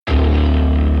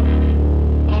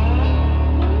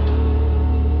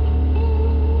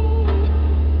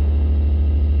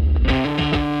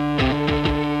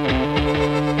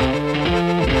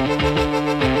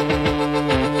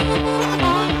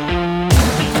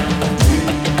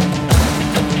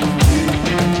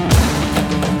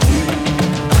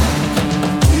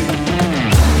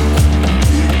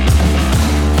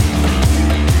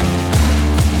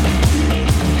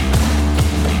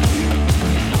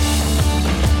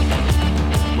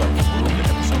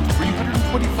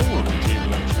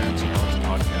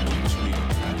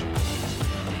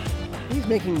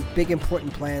making big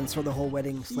important plans for the whole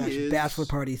wedding / bachelor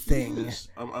party thing.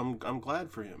 I'm glad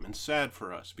for him and sad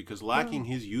for us because lacking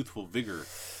his youthful vigor,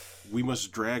 we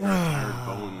must drag our tired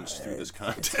bones through this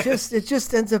contest. It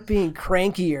just ends up being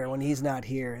crankier when he's not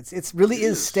here. It really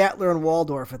is Statler and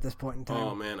Waldorf at this point in time.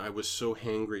 Oh man, I was so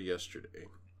hangry yesterday.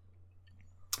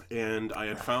 And I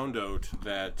had found out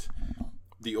that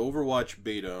the Overwatch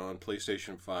beta on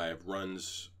PlayStation 5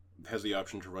 has the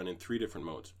option to run in 3 different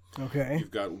modes. Okay.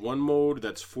 You've got one mode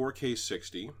that's 4K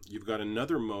 60. You've got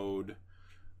another mode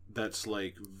that's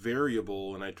like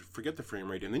variable, and I forget the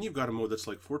frame rate. And then you've got a mode that's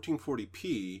like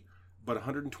 1440p, but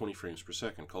 120 frames per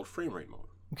second, called frame rate mode.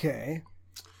 Okay.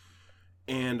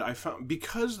 And I found,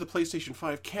 because the PlayStation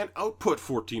 5 can't output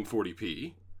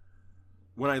 1440p,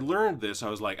 when I learned this, I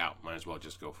was like, might as well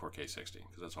just go 4K 60,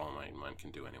 because that's all mine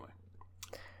can do anyway.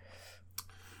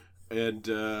 And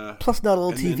plus, not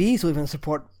all TVs will even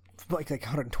support like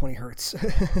 120 hertz.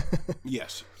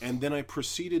 Yes, and then I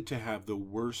proceeded to have the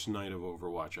worst night of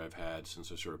Overwatch I've had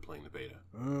since I started playing the beta.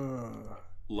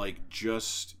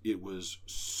 It was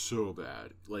so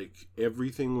bad. Like,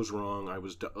 everything was wrong. I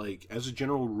was, as a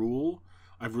general rule,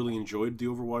 I've really enjoyed the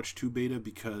Overwatch 2 beta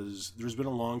because there's been a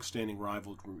long-standing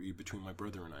rivalry between my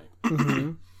brother and I.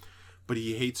 Mm-hmm. But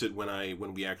he hates it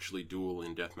when we actually duel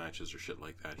in death matches or shit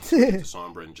like that. He takes to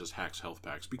Sombra and just hacks health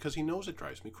packs because he knows it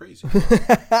drives me crazy.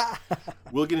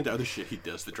 We'll get into other shit he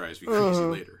does that drives me crazy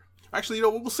later. Actually,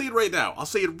 we'll say it right now. I'll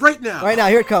say it right now. Right now,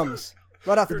 here it comes.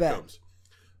 Right off the bat. Here it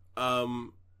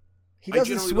comes. He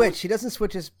doesn't switch. He doesn't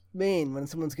switch his main when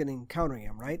someone's countering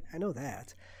him, right? I know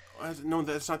that. No,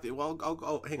 that's not the... Well,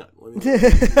 I'll hang on. Let me tell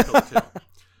the tale.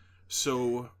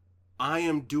 So... I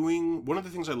am doing... One of the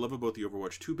things I love about the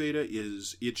Overwatch 2 beta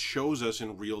is it shows us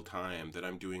in real time that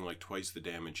I'm doing like twice the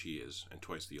damage he is and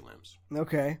twice the limbs.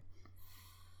 Okay.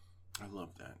 I love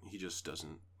that. He just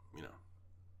doesn't,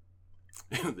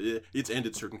 it's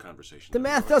ended certain conversations. The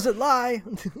math doesn't lie.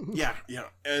 Yeah.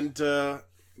 And,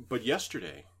 but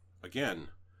yesterday, again,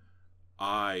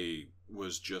 I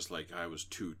was just like, I was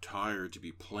too tired to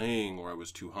be playing, or I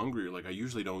was too hungry. Like, I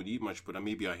usually don't eat much, but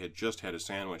maybe I had just had a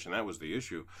sandwich, and that was the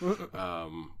issue.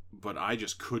 But I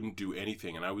just couldn't do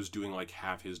anything, and I was doing like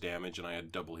half his damage, and I had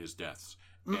double his deaths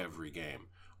every game.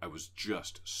 I was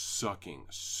just sucking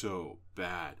so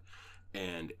bad.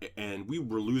 And we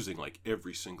were losing like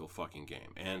every single fucking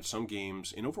game. And some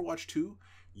games in Overwatch 2,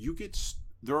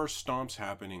 there are stomps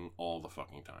happening all the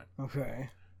fucking time. Okay.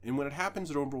 And when it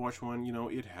happens at Overwatch 1,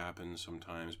 it happens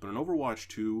sometimes. But in Overwatch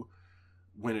 2,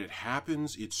 when it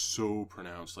happens, it's so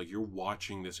pronounced. Like, you're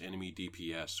watching this enemy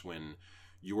DPS when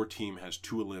your team has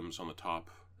 2 limbs on the top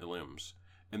limbs,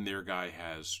 and their guy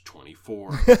has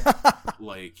 24.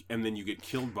 And then you get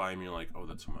killed by him, and you're like, oh,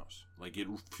 that's a mouse. Like, it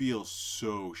feels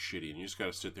so shitty, and you just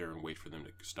gotta sit there and wait for them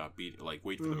to stop beating,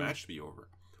 wait for the match to be over.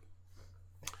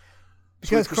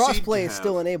 Because crossplay is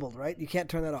still enabled, right? You can't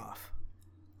turn that off.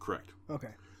 Correct.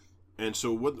 Okay. And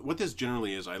so what this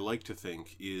generally is, I like to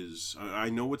think, is... I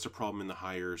know it's a problem in the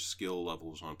higher skill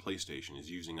levels on PlayStation, is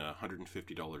using a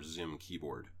 $150 Zim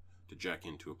keyboard to jack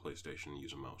into a PlayStation and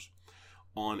use a mouse.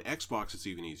 On Xbox, it's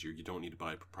even easier. You don't need to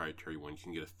buy a proprietary one. You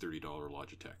can get a $30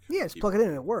 Logitech. Yeah, just plug it in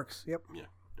and it works. Yep. Yeah,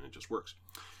 and it just works.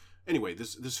 Anyway,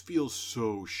 this feels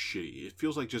so shitty. It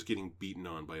feels like just getting beaten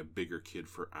on by a bigger kid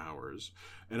for hours.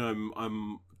 And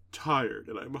I'm tired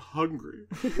and I'm hungry.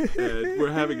 And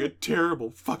we're having a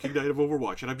terrible fucking night of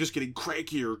Overwatch. And I'm just getting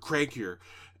crankier.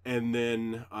 And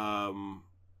then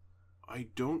I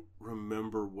don't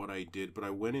remember what I did, but I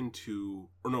went into...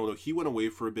 Or no, he went away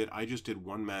for a bit. I just did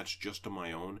one match just on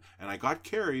my own. And I got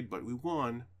carried, but we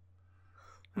won.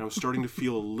 And I was starting to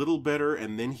feel a little better,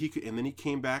 and then he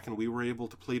came back, and we were able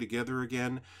to play together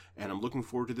again. And I'm looking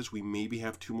forward to this. We maybe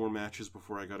have 2 more matches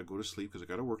before I got to go to sleep, because I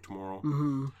got to work tomorrow.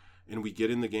 Mm-hmm. And we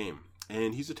get in the game.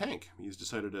 And he's a tank. He's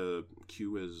decided to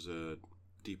queue as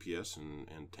DPS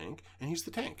and tank. And he's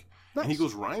the tank. Nice. And he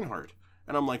goes, Reinhardt.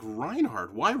 And I'm like,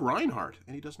 Reinhardt? Why Reinhardt?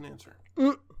 And he doesn't answer.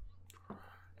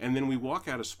 And then we walk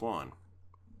out of spawn.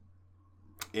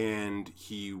 And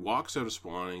he walks out of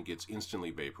spawn and gets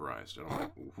instantly vaporized. And I'm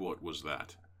like, what was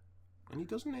that? And he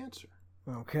doesn't answer.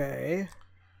 Okay.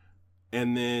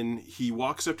 And then he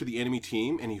walks up to the enemy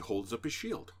team and he holds up his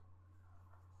shield.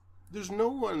 There's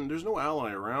no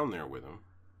ally around there with him.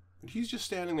 But he's just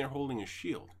standing there holding his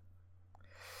shield.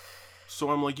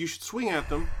 So I'm like, you should swing at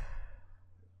them.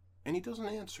 And he doesn't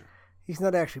answer. He's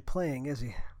not actually playing, is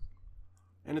he?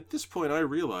 And at this point I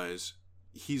realize...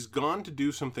 He's gone to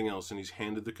do something else, and he's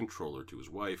handed the controller to his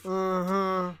wife.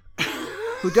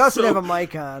 Who doesn't have a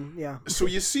mic on, yeah. So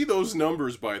you see those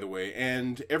numbers, by the way,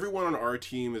 and everyone on our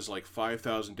team is like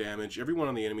 5,000 damage, everyone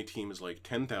on the enemy team is like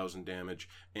 10,000 damage,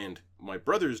 and my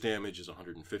brother's damage is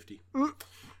 150.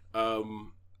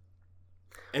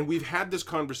 And we've had this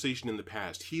conversation in the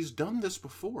past. He's done this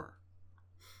before.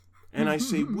 And I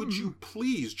say, would you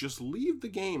please just leave the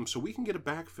game so we can get a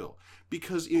backfill?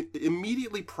 Because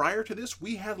immediately prior to this,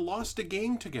 we had lost a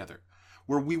game together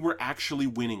where we were actually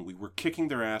winning. We were kicking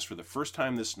their ass for the first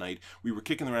time this night. We were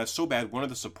kicking their ass so bad, one of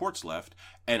the supports left,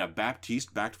 and a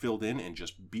Baptiste backfilled in and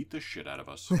just beat the shit out of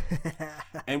us.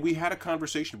 And we had a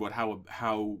conversation about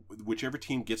how whichever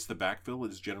team gets the backfill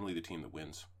is generally the team that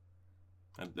wins.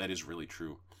 And that is really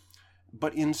true.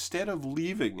 But instead of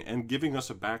leaving and giving us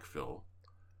a backfill,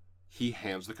 he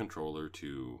hands the controller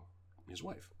to his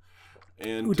wife.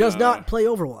 And who does not play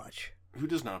Overwatch. Who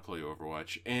does not play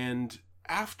Overwatch. And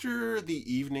after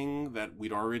the evening that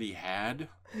we'd already had,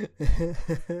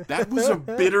 that was a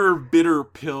bitter, bitter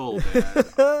pill,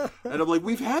 Dad. And I'm like,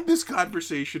 we've had this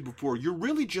conversation before. You're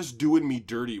really just doing me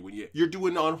dirty when you're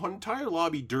doing an entire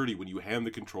lobby dirty when you hand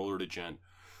the controller to Jen.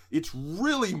 It's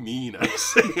really mean, I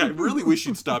say. I really wish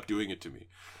you'd stop doing it to me.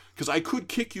 Because I could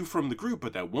kick you from the group,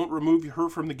 but that won't remove her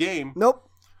from the game. Nope.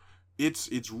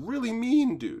 It's really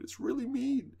mean, dude. It's really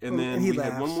mean. And then we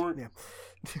had one more. Yeah.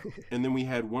 And then we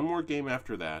had one more game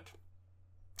after that,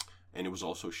 and it was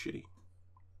also shitty.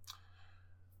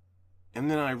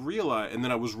 And then I realized, and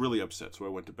then I was really upset, so I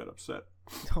went to bed upset.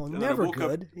 Oh, never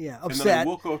good. Yeah, upset.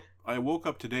 And then I woke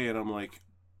up today, and I'm like,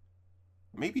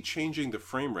 maybe changing the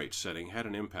frame rate setting had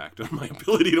an impact on my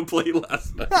ability to play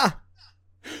last night.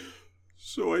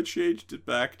 So I changed it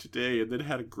back today and then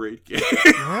had a great game.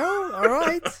 Well, all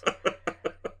right.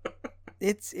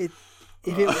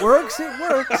 If it works, it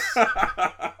works.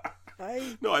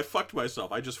 No, I fucked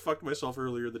myself. I just fucked myself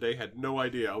earlier in the day. Had no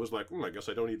idea. I was like, I guess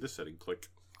I don't need this setting. Click.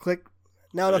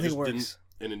 Now nothing works.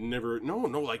 And it never. No.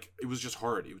 Like it was just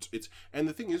hard. It's. And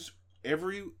the thing is,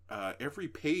 every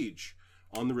page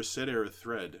on the Reset Era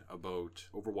thread about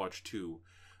Overwatch 2,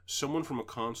 someone from a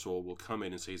console will come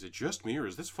in and say, is it just me or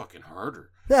is this fucking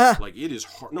harder? Like, it is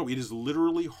hard. No, it is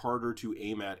literally harder to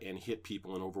aim at and hit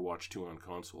people in Overwatch 2 on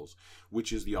consoles,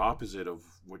 which is the opposite of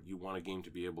what you want a game to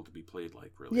be able to be played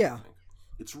like, really. Yeah. I think.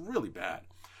 It's really bad.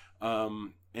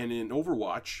 And in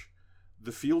Overwatch,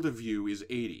 the field of view is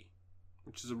 80,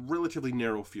 which is a relatively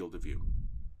narrow field of view.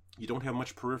 You don't have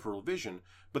much peripheral vision,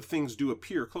 but things do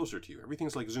appear closer to you.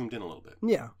 Everything's like zoomed in a little bit.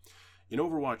 Yeah. In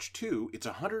Overwatch 2, it's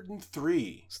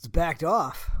 103. It's backed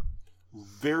off.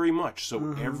 Very much.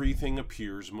 So everything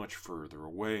appears much further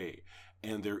away.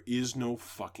 And there is no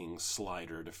fucking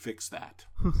slider to fix that.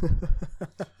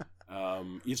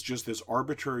 It's just this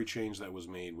arbitrary change that was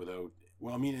made without...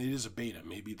 Well, I mean, it is a beta.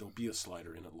 Maybe there'll be a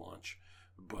slider in at launch.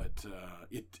 But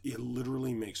it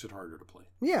literally makes it harder to play.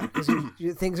 Yeah, because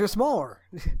things are smaller.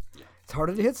 Yeah. It's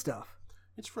harder to hit stuff.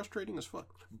 It's frustrating as fuck.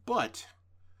 But...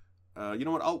 you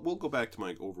know what? We'll go back to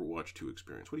my Overwatch 2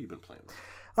 experience. What have you been playing?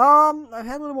 I've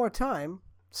had a little more time,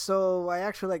 so I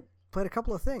actually played a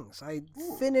couple of things. I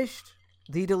finished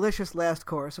the delicious last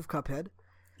course of Cuphead.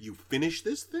 You finished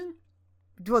this thing?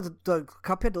 Well, the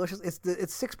Cuphead Delicious.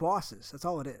 It's 6 bosses. That's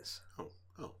all it is.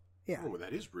 Oh, yeah. Oh,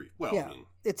 that is brief. Well, yeah, I mean,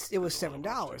 it was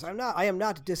 $7. I am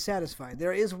not dissatisfied.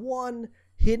 There is one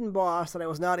hidden boss that I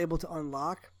was not able to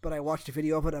unlock, but I watched a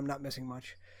video of it. I'm not missing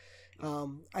much.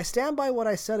 I stand by what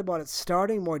I said about it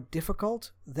starting more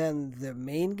difficult than the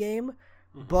main game,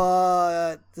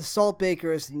 but the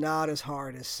Saltbaker is not as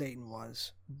hard as Satan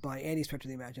was by any stretch of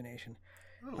the imagination.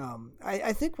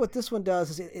 I think what this one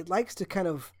does is it likes to kind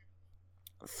of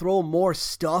throw more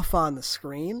stuff on the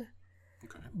screen,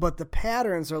 but the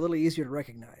patterns are a little easier to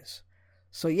recognize.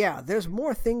 So yeah, there's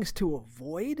more things to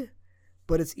avoid,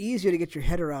 but it's easier to get your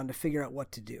head around to figure out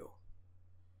what to do.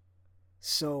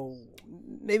 So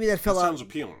maybe that fell out. Sounds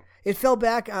appealing. It fell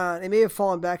back on. It may have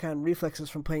fallen back on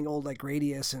reflexes from playing old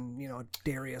Gradius and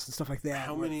Darius and stuff like that.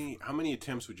 How many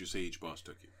attempts would you say each boss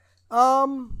took you?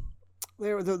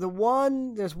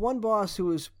 There's one boss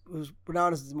who's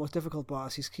renowned as the most difficult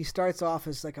boss. He starts off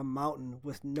as like a mountain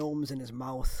with gnomes in his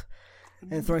mouth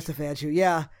and throwing stuff at you.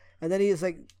 Yeah. And then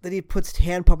he puts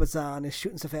hand puppets on, is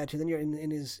shooting stuff at you. Then you're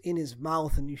in his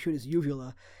mouth, and you shoot his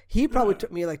uvula. He probably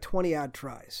took me 20 odd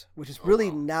tries, which is really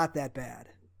not that bad.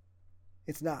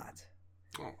 It's not.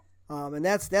 Oh. And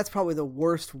that's probably the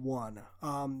worst one.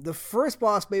 The first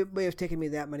boss may have taken me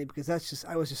that many because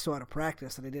I was just so out of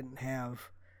practice that I didn't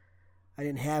have it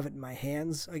in my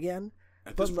hands again.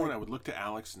 At this point, I would look to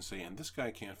Alex and say, "And this guy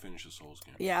can't finish the Souls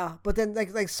game." Yeah, but then like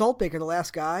Saltbaker, the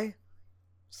last guy.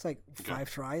 It's 5,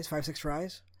 6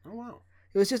 tries. Oh wow!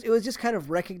 It was just kind of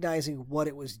recognizing what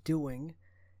it was doing,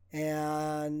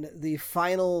 and the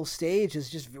final stage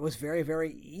was very,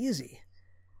 very easy.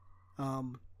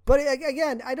 But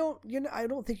again, I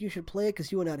don't think you should play it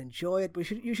because you will not enjoy it. But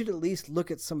you should at least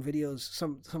look at some videos,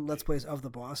 some Let's Plays of the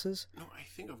bosses. No,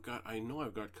 I know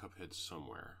I've got Cuphead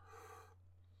somewhere.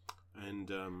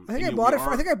 And I think I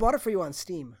bought it for you on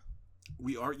Steam.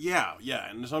 We are, yeah,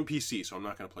 and it's on PC, so I'm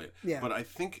not going to play it. Yeah. But I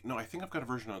think I've got a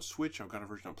version on Switch. I've got a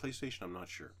version on PlayStation. I'm not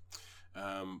sure.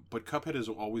 But Cuphead is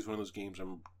always one of those games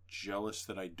I'm jealous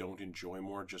that I don't enjoy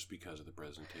more just because of the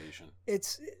presentation.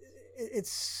 It's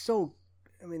so.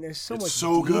 I mean, there's so much. It's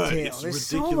so detail. good. It's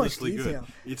there's ridiculously so much detail.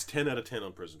 good. It's 10 out of 10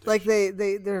 on presentation. Like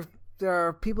there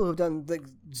are people who've done like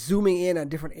zooming in on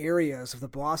different areas of the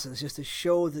bosses just to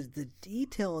show the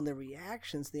detail and the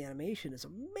reactions. The animation is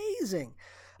amazing.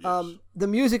 Yes. The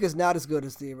music is not as good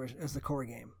as the core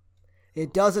game.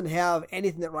 It doesn't have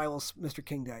anything that rivals Mr.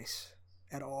 King Dice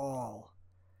at all.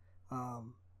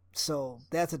 So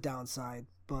that's a downside.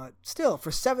 But still,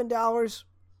 for $7,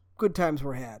 good times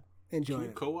were had. Enjoyed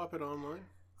it. Can you co-op it online?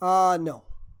 No.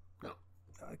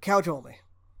 Couch only.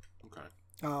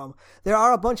 Okay. There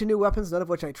are a bunch of new weapons, none of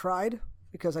which I tried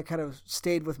because I kind of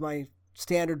stayed with my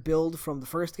standard build from the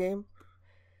first game.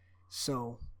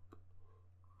 So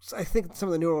I think some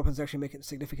of the newer weapons actually make it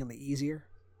significantly easier.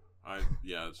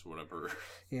 That's what I've heard.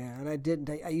 Yeah, and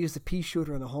I used the pea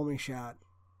shooter and the homing shot,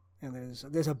 and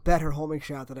there's a better homing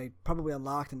shot that I probably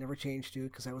unlocked and never changed to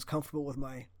because I was comfortable with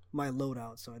my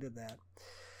loadout, so I did that.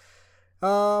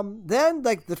 Then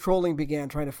like the trolling began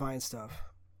trying to find stuff,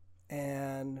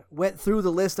 and went through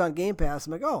the list on Game Pass.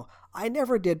 I'm like, oh, I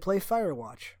never did play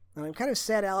Firewatch, and I'm kind of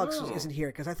sad Alex isn't here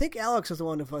because I think Alex is the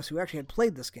one of us who actually had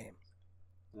played this game,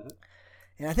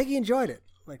 and I think he enjoyed it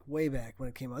like way back when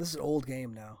it came out. This is an old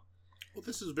game now. Well,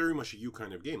 this is very much a you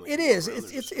kind of game. Like it is.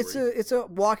 It's a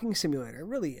walking simulator. It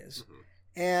really is.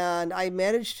 Mm-hmm. And I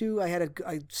managed to. I had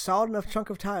a solid enough chunk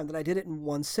of time that I did it in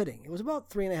one sitting. It was about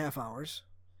 3.5 hours.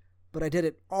 But I did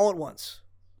it all at once,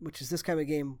 which is this kind of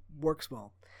game works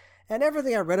well. And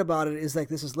everything I read about it is like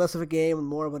this is less of a game and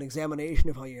more of an examination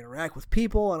of how you interact with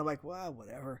people. And I'm like, well,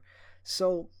 whatever.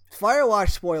 So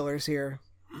Firewatch spoilers here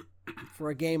for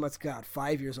a game that's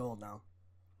 5 years old now.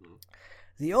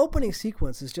 The opening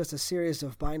sequence is just a series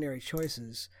of binary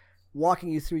choices walking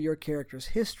you through your character's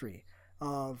history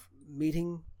of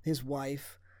meeting his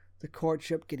wife, the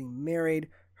courtship, getting married,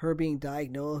 her being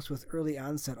diagnosed with early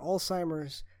onset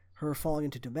Alzheimer's, her falling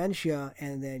into dementia,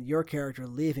 and then your character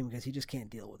leaving because he just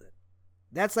can't deal with it.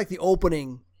 That's like the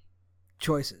opening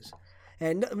choices.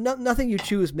 And nothing you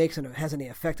choose has any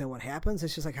effect on what happens.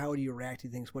 It's just like, how do you react to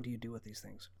things? What do you do with these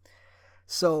things?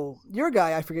 So your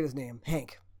guy, I forget his name,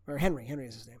 Hank, or Henry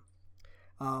is his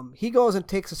name. He goes and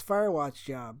takes his Firewatch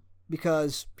job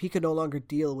because he could no longer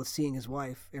deal with seeing his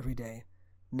wife every day,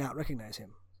 not recognize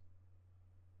him.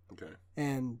 Okay.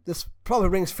 And this probably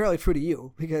rings fairly true to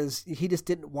you because he just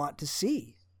didn't want to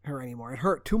see her anymore. It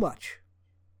hurt too much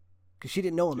because she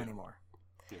didn't know him anymore.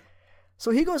 Yeah.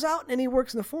 So he goes out and he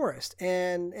works in the forest,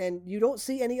 and you don't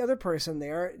see any other person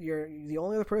there. The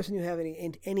only other person you have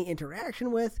any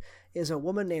interaction with is a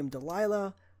woman named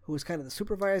Delilah, who is kind of the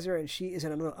supervisor, and she is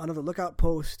at another lookout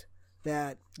post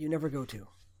that you never go to.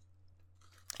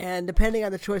 And depending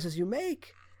on the choices you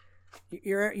make,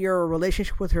 your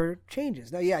relationship with her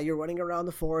changes. Now, yeah, you're running around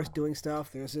the forest doing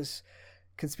stuff. There's this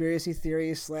conspiracy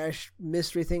theory /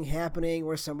 mystery thing happening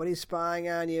where somebody's spying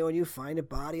on you, and you find a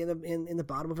body in the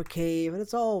bottom of a cave, and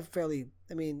it's all fairly.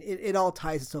 I mean, it all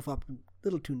ties itself up a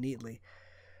little too neatly.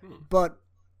 But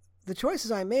the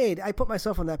choices I made, I put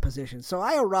myself in that position. So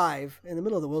I arrive in the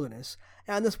middle of the wilderness,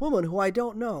 and this woman who I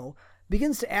don't know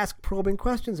begins to ask probing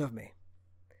questions of me.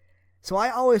 So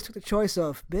I always took the choice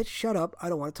of, bitch, shut up, I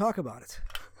don't want to talk about it.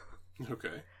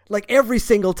 Okay. Like every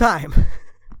single time.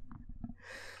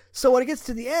 So when it gets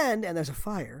to the end and there's a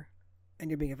fire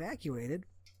and you're being evacuated,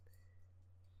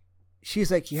 she's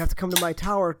like, you have to come to my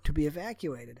tower to be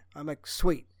evacuated. I'm like,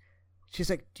 sweet. She's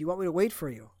like, do you want me to wait for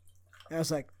you? And I was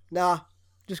like, nah,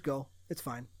 just go. It's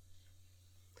fine.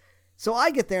 So I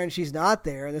get there and she's not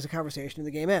there, and there's a conversation and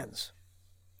the game ends.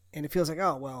 And it feels like,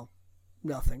 oh, well,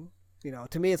 nothing.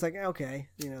 To me, it's like, okay,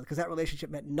 because that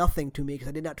relationship meant nothing to me because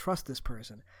I did not trust this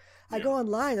person. Yeah. I go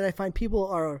online and I find people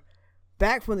are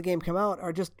back from when the game came out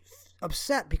are just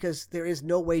upset because there is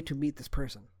no way to meet this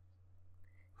person.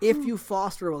 If you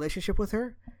foster a relationship with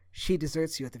her, she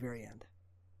deserts you at the very end.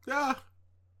 Yeah.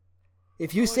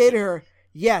 If you say to her,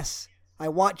 yes, I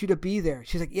want you to be there.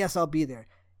 She's like, yes, I'll be there.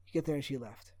 You get there and she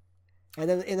left. And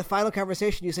then in the final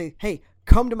conversation, you say, hey,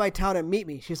 come to my town and meet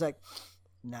me. She's like,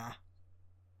 nah.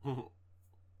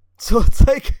 So it's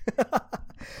like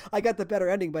I got the better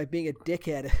ending by being a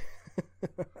dickhead.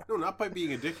 No, not by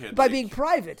being a dickhead. By being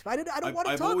private. I don't want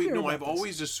to talk to her about I've this.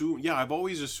 always assumed. Yeah, I've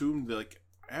always assumed that, like,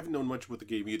 I haven't known much about the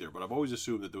game either, but I've always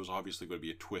assumed that there was obviously going to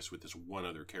be a twist with this one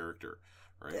other character,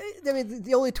 right? I mean,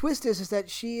 the only twist is that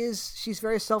she's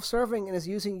very self-serving and is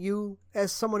using you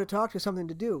as someone to talk to, something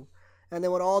to do. And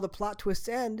then when all the plot twists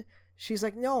end, she's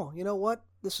like, no, you know what?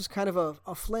 This was kind of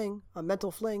a fling, a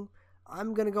mental fling.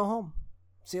 I'm going to go home.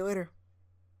 See you later.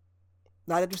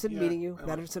 Not interested in meeting you.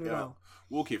 Not interested at all.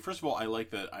 Well, okay, first of all, I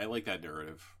like that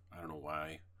narrative. I don't know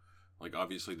why. Like,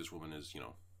 obviously this woman is,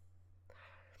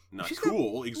 not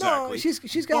cool, exactly.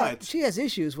 No, she has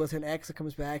issues with an ex that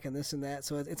comes back and this and that.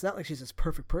 So it's not like she's this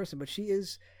perfect person, but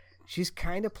she's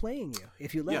kind of playing you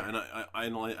if you let her. Yeah,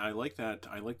 and I like that.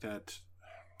 I like that.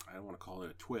 I don't want to call it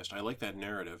a twist. I like that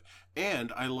narrative,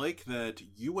 and I like that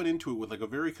you went into it with like a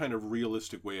very kind of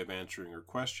realistic way of answering her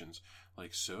questions.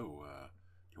 Like, so,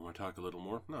 you want to talk a little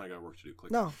more? No, I got work to do. Click.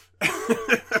 No.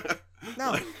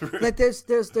 No. Like there's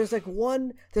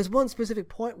one specific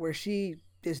point where she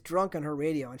is drunk on her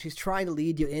radio and she's trying to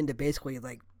lead you into basically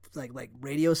like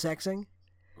radio sexing.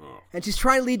 Oh. And she's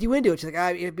trying to lead you into it. She's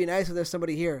like, it'd be nice if there's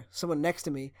somebody here, someone next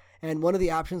to me. And one of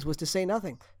the options was to say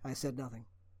nothing. I said nothing.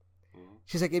 Mm-hmm.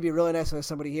 She's like, it'd be really nice if there's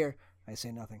somebody here. I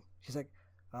say nothing. She's like,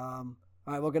 all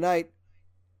right, well, good night.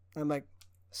 I'm like,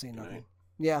 say nothing.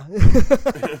 Yeah.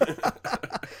 I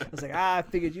was like, I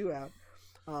figured you out.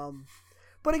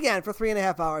 But again, for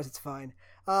 3.5 hours, it's fine.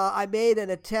 I made an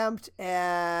attempt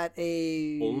at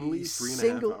a only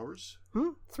 3.5 hours.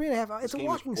 3.5 hours. It's a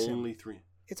walking sim. Only 3.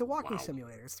 It's a walking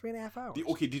simulator. It's 3.5 hours.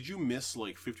 Okay, did you miss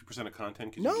like 50% of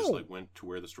content because you just went to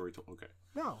where the story told? Okay.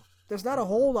 No, there's not a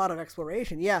whole lot of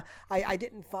exploration. Yeah, I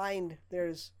didn't find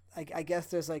there's. I guess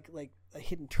there's like a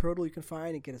hidden turtle you can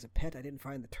find and get as a pet. I didn't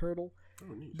find the turtle.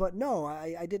 Oh, neat. But no,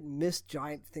 I didn't miss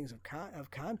giant things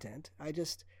of content. I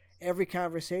just every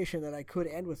conversation that I could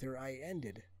end with her, I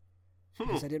ended.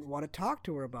 Because I didn't want to talk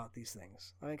to her about these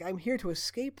things. Like, I'm here to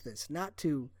escape this, not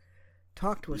to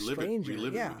talk to a stranger.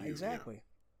 Yeah, exactly. Yeah.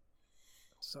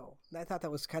 So I thought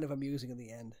that was kind of amusing in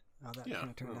the end, how that kind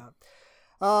of turned out.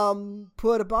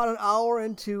 Put about an hour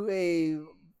into a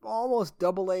almost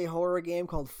AA horror game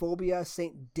called Phobia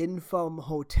St. Dinfum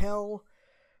Hotel.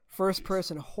 First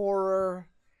person horror.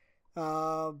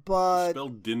 But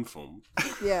spelled Dinfum.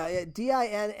 Yeah,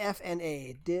 Dinfna.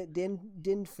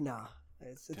 Dinfna.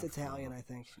 It's Italian, I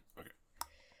think. Okay.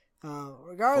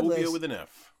 Regardless, Phobia with an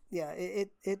F. Yeah,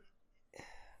 it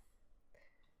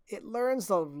learns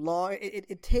the long.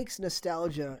 It takes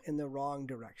nostalgia in the wrong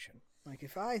direction. Like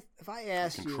if I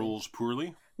asked you, it controls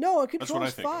poorly. No, it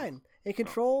controls fine. It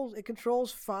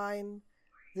controls fine.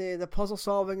 The puzzle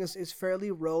solving is fairly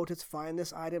rote. It's find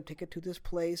this item, take it to this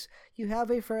place. You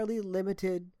have a fairly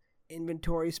limited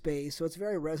inventory space, so it's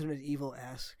very Resident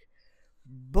Evil-esque.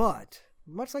 But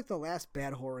much like the last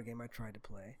bad horror game I tried to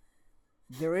play,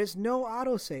 there is no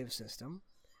autosave system,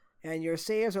 and your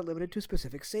saves are limited to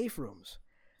specific safe rooms.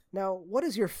 Now, what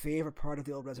is your favorite part of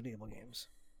the old Resident Evil games?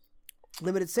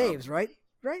 Limited saves, right?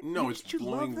 Right? No, it's Did you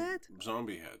blowing love that?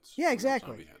 Zombie heads. Yeah,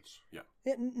 exactly. Zombie heads. Yeah.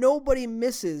 Nobody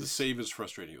misses. The save is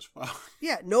frustrating as fuck.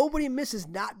 Yeah, nobody misses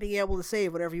not being able to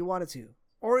save whenever you wanted to,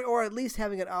 or at least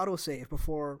having an autosave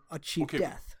before a cheap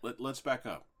death. Let's back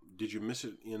up. Did you miss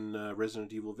it in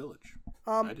Resident Evil Village?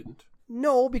 I didn't.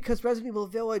 No, because Resident Evil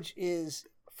Village is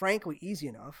frankly easy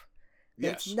enough.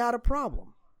 Yes. It's not a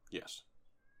problem. Yes.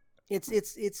 It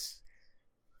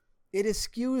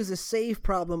eschews the save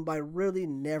problem by really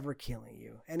never killing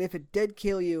you. And if it did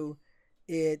kill you,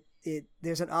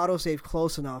 there's an autosave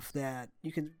close enough that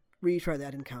you can retry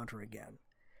that encounter again.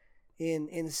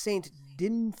 In Saint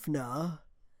Dinfna,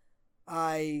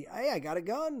 I got a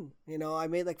gun. I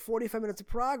made like 45 minutes of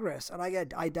progress, and I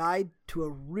died to a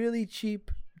really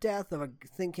cheap death of a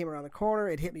thing came around the corner.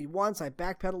 It hit me once. I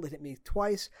backpedaled. It hit me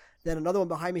twice. Then another one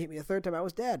behind me hit me a third time. I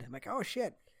was dead. I'm like, oh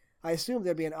shit. I assumed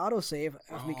there'd be an autosave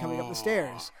of me coming up the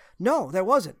stairs. No, there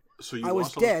wasn't. So you I was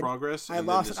lost all dead. the progress. I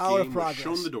lost an hour of progress.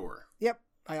 Shown the door. Yep,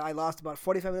 I lost about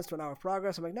 45 minutes to an hour of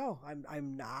progress. I'm like, no,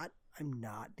 I'm not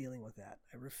dealing with that.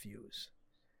 I refuse.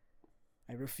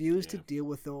 I refuse to deal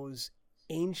with those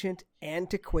ancient,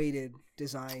 antiquated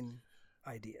design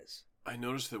ideas. I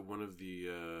noticed that one of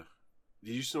the.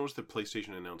 Did you notice that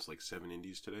PlayStation announced like 7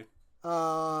 indies today?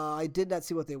 I did not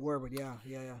see what they were, but yeah.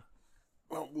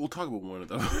 Well, we'll talk about one of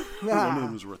them. One of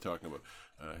them is worth talking about.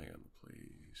 Hang on, the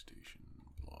PlayStation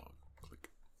blog. Click.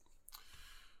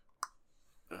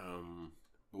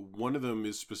 One of them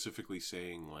is specifically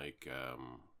saying like,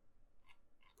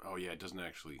 oh yeah, it doesn't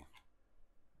actually.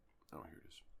 Oh, here it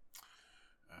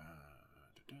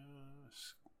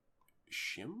is.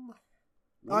 Shim.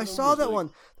 I saw that one.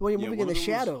 The one you're moving in the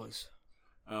shadows.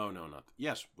 Oh, no, not...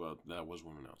 Yes, well, that was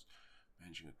one announced.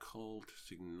 Managing a Cult,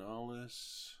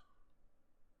 Signalis...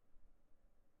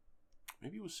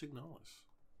 Maybe it was Signalis.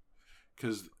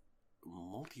 Because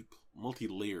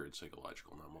multi-layered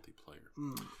psychological, not multiplayer.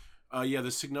 Yeah, the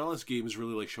Signalis game is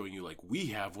really like showing you, like, we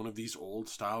have one of these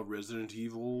old-style Resident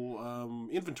Evil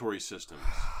inventory systems.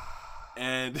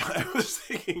 And I was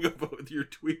thinking about your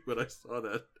tweet when I saw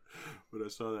that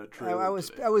trailer. I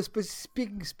was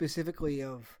speaking specifically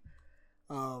of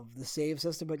the save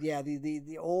system, but yeah,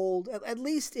 the old, at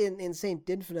least in Saint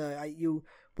Dinfina,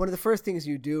 one of the first things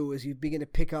you do is you begin to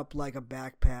pick up like a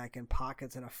backpack and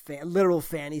pockets and a literal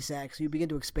fanny sack, so you begin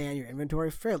to expand your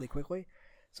inventory fairly quickly.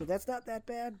 So that's not that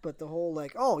bad, but the whole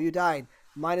like, oh, you died,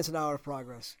 minus an hour of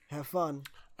progress. Have fun.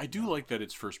 I do like that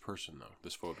it's first person though,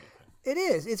 this photo thing. It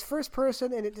is. It's first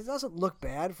person, and it doesn't look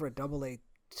bad for a AA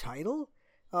title.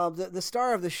 The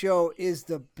star of the show is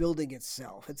the building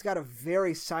itself. It's got a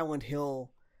very Silent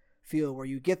Hill feel where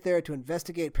you get there to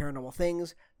investigate paranormal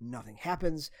things. Nothing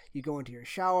happens. You go into your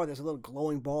shower. There's a little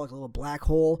glowing ball, like a little black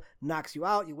hole, knocks you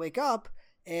out. You wake up,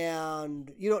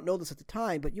 and you don't know this at the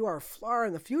time, but you are far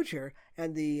in the future,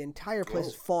 and the entire place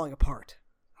is falling apart.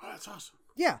 Oh, that's awesome.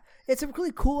 Yeah, it's a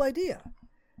really cool idea.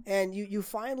 And you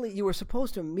were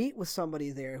supposed to meet with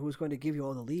somebody there who was going to give you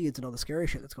all the leads and all the scary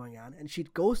shit that's going on, and she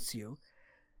ghosts you.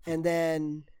 And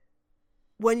then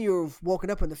when you're woken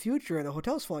up in the future and the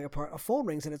hotel's falling apart, a phone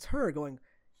rings and it's her going,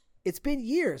 "It's been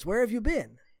years. Where have you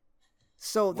been?"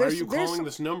 So why are you calling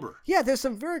this number? Yeah, there's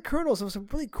some very kernels of some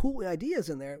really cool ideas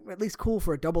in there, at least cool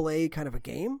for a AA kind of a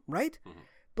game, right? Mm-hmm.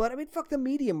 But I mean, fuck, the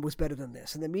Medium was better than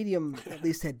this, and the Medium at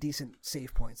least had decent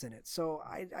save points in it. So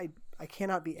I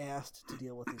cannot be asked to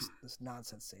deal with this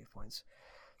nonsense save points.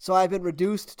 So I've been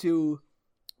reduced to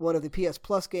one of the PS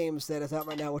Plus games that is out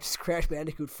right now, which is Crash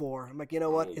Bandicoot 4. I'm like, you know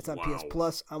what? It's on PS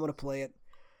Plus. I'm going to play it.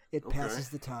 It passes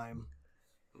the time.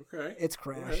 Okay. It's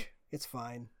Crash. It's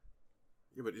fine.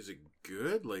 Yeah, but is it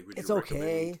good? Like, would it's you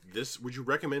okay. Would you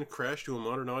recommend Crash to a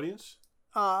modern audience?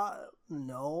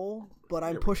 No, but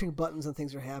I'm pushing buttons and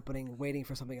things are happening, waiting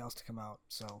for something else to come out.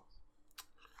 So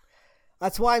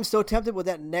that's why I'm so tempted with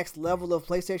that next level of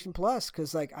PlayStation Plus,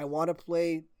 because like I want to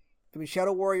play. I mean,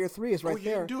 Shadow Warrior 3 is right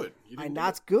there. You didn't do it.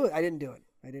 That's good. I didn't do it.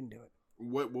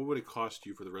 What would it cost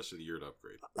you for the rest of the year to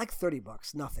upgrade? Like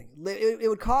 $30. Nothing. It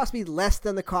would cost me less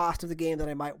than the cost of the game that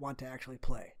I might want to actually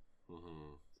play.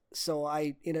 Mm-hmm. So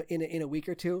in a week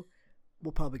or two,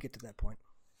 we'll probably get to that point.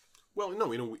 Well,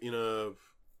 no, in a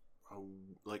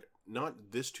like not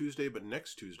this Tuesday, but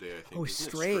next Tuesday, I think. Oh,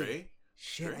 Stray.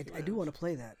 Shit, Stray, I do want to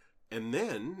play that. And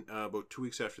then about 2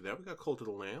 weeks after that, we got Cult of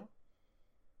the Lamb.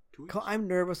 2 weeks. I'm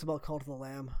nervous about Cult of the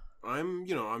Lamb. I'm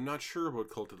not sure about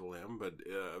Cult of the Lamb, but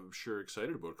I'm sure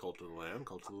excited about Cult of the Lamb.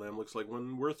 Cult of the Lamb looks like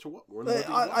one worth to watch.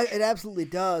 It absolutely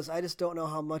does. I just don't know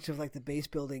how much of like the base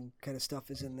building kind of stuff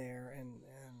is in there, and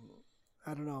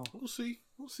I don't know. We'll see.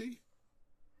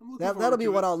 That'll be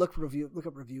what I'll look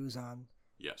up reviews on.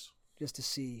 Yes. Just to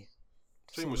see.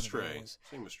 Same with Stray.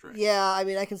 Yeah, I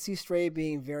mean, I can see Stray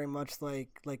being very much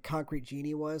like Concrete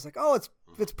Genie was. Like, oh,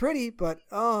 it's pretty, but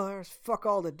there's fuck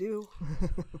all to do.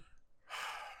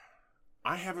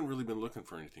 I haven't really been looking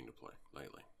for anything to play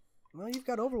lately. Well, you've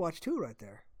got Overwatch 2 right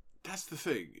there. That's the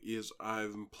thing, is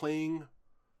I'm playing...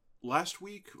 Last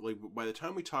week, like by the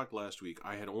time we talked last week,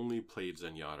 I had only played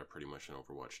Zenyatta pretty much in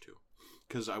Overwatch 2.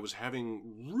 Because I was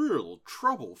having real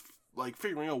trouble like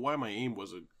figuring out why my aim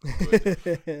wasn't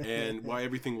good and why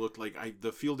everything looked like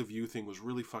the field of view thing was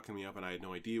really fucking me up, and I had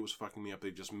no idea it was fucking me up.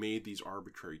 They just made these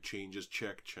arbitrary changes,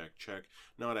 check,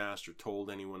 not asked or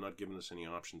told anyone, not giving us any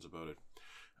options about it.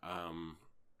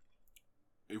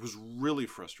 It was really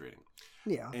frustrating.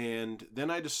 Yeah. And then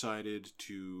I decided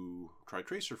to try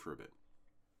Tracer for a bit.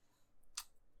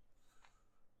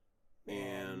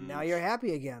 And now you're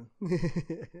happy again.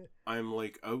 I'm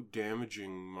like out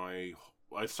damaging my,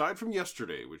 aside from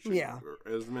yesterday, which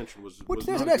as mentioned was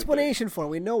there's an explanation for.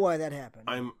 We know why that happened.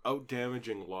 I'm out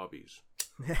damaging lobbies.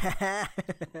 Nice.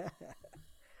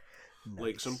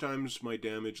 Like sometimes my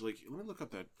damage, like let me look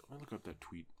up that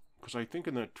tweet, because I think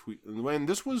in that tweet, and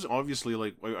this was obviously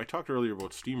like I talked earlier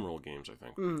about Steamroll games, I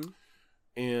think,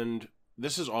 and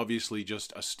this is obviously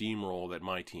just a Steamroll that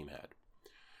my team had,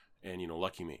 and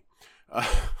lucky me.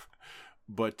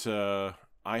 But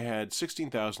I had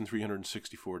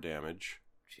 16,364 damage.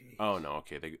 Jeez. Oh no,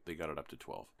 okay, they got it up to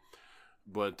 12.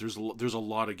 But there's a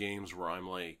lot of games where I'm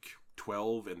like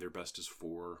 12 and their best is 4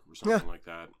 or something like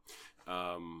that.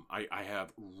 I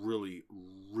have really,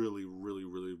 really, really,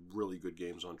 really, really good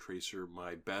games on Tracer.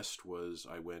 My best was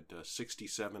I went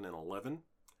 67 and 11.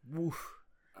 Oof.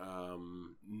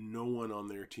 No one on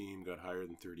their team got higher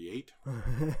than 38.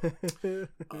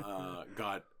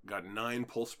 Got 9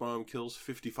 pulse bomb kills,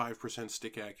 55%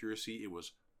 stick accuracy. It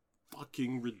was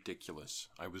fucking ridiculous.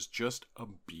 I was just a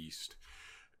beast.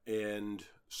 And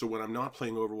so when I'm not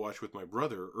playing Overwatch with my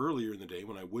brother earlier in the day,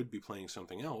 when I would be playing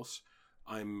something else,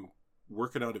 I'm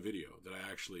working out a video that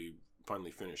I actually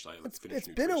finally finished. It's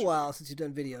been a while since you've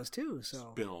done videos too, so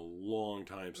it's been a long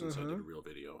time since I did a real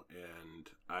video, and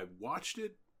I watched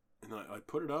it, and I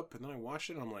put it up, and then I watched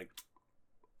it, and I'm like,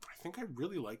 I think I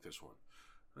really like this one.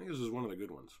 I think this is one of the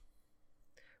good ones.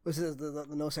 Was it the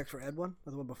No Sex for Ed one,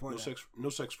 or the one before that? No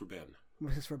Sex for Ben. No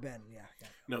Sex for Ben, yeah.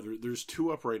 Now there's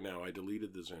 2 up right now. I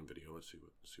deleted the Zen video. Let's see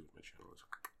what my channel is.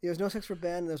 There's No Sex for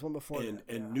Ben, and there's one before that.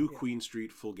 And New Queen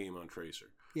Street full game on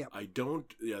Tracer. Yeah.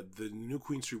 The New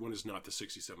Queen Street one is not the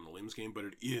 67 limbs game, but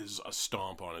it is a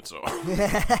stomp on its own.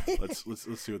 Let's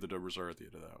see what the numbers are at the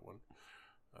end of that one.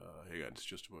 Hang on, it's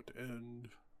just about to end.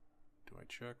 Do I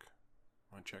check?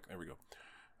 There we go.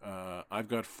 I've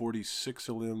got 46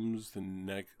 limbs.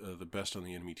 The best on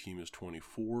the enemy team is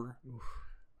 24. Oof.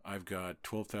 I've got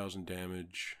 12,000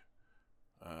 damage.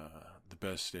 The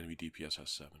best enemy DPS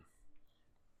has 7.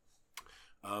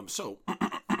 So,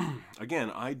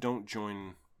 again, I don't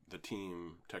join the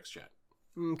team text chat.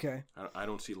 Okay. I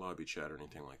don't see lobby chat or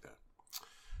anything like that.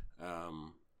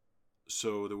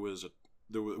 So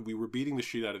we were beating the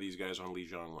shit out of these guys on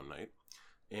Lijiang one night,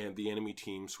 and the enemy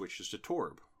team switches to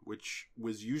Torb, which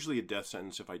was usually a death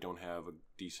sentence if I don't have a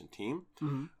decent team.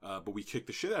 Mm-hmm. But we kicked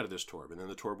the shit out of this Torb, and then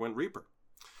the Torb went Reaper.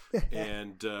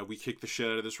 And we kicked the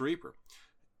shit out of this Reaper.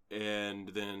 And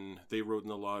then they wrote in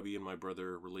the lobby, and my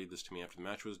brother relayed this to me after the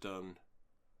match was done.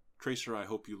 Tracer, I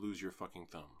hope you lose your fucking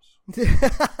thumbs.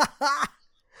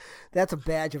 That's a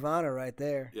badge of honor right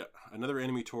there. Yeah. Another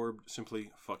enemy Torb,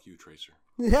 simply, fuck you, Tracer.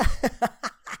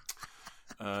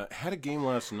 Had a game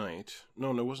last night.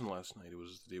 No, it wasn't last night. It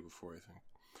was the day before, I think.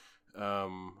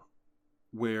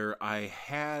 Where I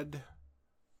had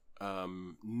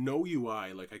no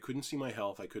UI. Like, I couldn't see my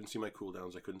health. I couldn't see my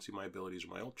cooldowns. I couldn't see my abilities or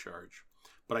my ult charge.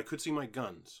 But I could see my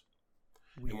guns.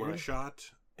 Weird. And when I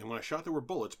shot, there were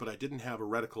bullets, but I didn't have a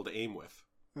reticle to aim with.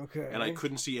 Okay. And I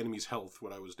couldn't see enemies' health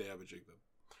when I was damaging them.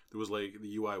 There was like,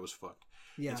 the UI was fucked.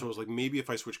 Yeah. And so I was like, maybe if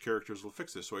I switch characters, it'll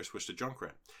fix this. So I switched to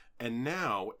Junkrat. And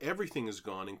now everything is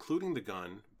gone, including the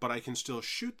gun, but I can still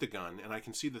shoot the gun, and I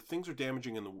can see that things are damaged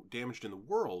in the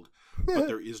world, but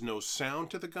there is no sound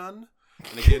to the gun.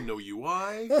 And again, no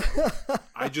UI.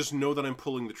 I just know that I'm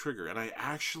pulling the trigger. And I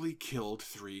actually killed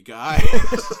 3 guys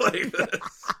like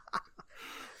this.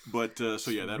 But,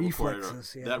 so yeah, that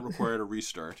required a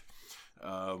restart.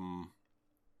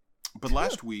 But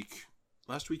last week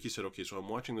you said, okay, so I'm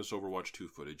watching this Overwatch 2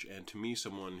 footage. And to me,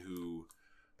 someone who...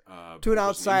 to an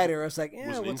outsider, it's like,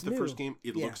 wasn't what's into the new? first game,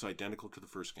 it looks identical to the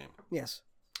first game. Yes.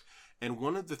 And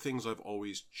one of the things I've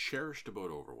always cherished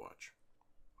about Overwatch,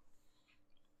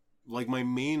 like my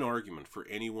main argument for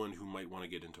anyone who might want to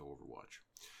get into Overwatch,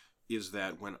 is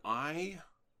that when I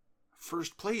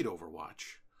first played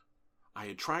Overwatch, I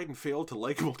had tried and failed to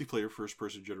like multiplayer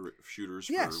first-person shooters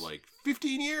for like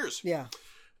 15 years. Yeah.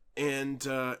 And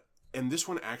this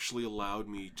one actually allowed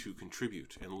me to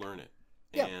contribute and learn it.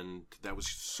 Yeah. And that was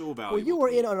so valuable. Well, you were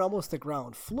in on almost the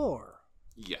ground floor.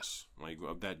 Yes. Like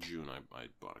that June, I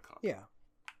bought a copy. Yeah.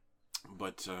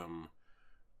 But,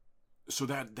 so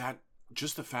that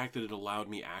just the fact that it allowed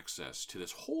me access to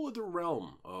this whole other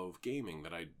realm of gaming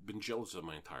that I'd been jealous of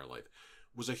my entire life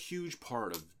was a huge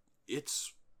part of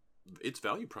its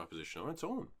value proposition on its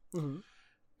own. Mm-hmm.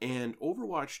 And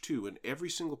Overwatch 2, and every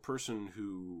single person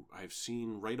who I've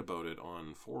seen write about it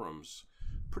on forums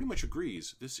pretty much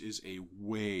agrees, this is a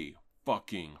way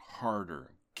fucking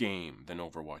harder game than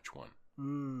Overwatch 1.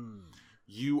 Mm.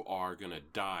 You are going to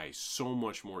die so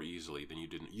much more easily than you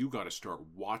didn't. You got to start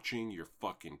watching your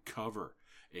fucking cover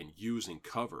and using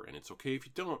cover. And it's okay if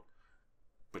you don't,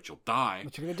 but you'll die.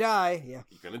 But you're going to die, yeah.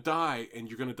 You're going to die, and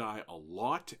you're going to die a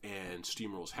lot. And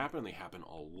steamrolls happen. They happen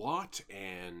a lot.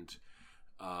 And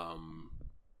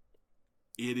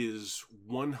it is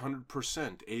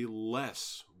 100% a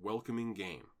less welcoming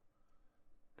game.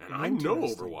 And I know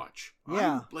Overwatch.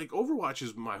 Yeah. Overwatch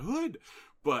is my hood.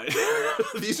 But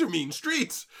these are mean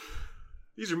streets.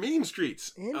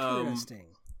 Interesting.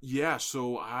 Yeah,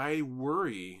 so I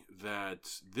worry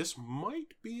that this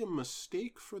might be a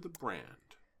mistake for the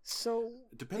brand. So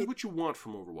it depends what you want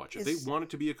from Overwatch. If they want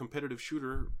it to be a competitive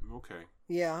shooter, okay.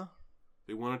 Yeah.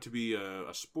 They want it to be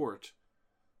a sport,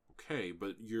 okay.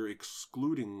 But you're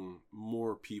excluding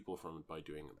more people from it by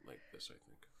doing it like this, I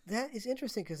think. That is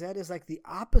interesting because that is like the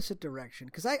opposite direction.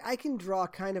 Because I can draw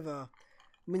kind of a...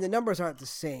 I mean, the numbers aren't the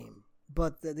same,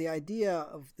 But the idea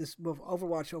of this of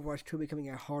Overwatch 2 becoming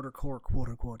a harder core quote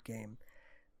unquote game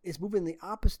is moving in the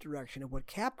opposite direction of what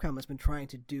Capcom has been trying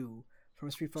to do from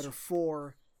Street Fighter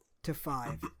 4 to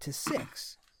 5 to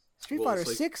 6. Street Fighter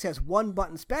 6 has one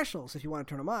button specials if you want to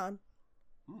turn them on.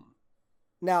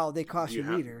 Now they cost you a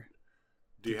meter.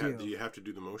 Do you have to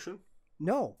do the motion?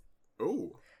 No.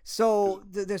 Oh. So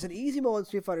there's an easy mode in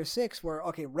Street Fighter 6 where,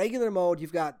 okay, regular mode,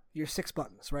 you've got your 6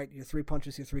 buttons, right? Your 3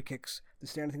 punches, your 3 kicks, the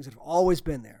standard things that have always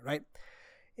been there, right?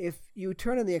 If you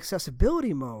turn in the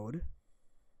accessibility mode,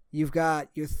 you've got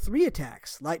your 3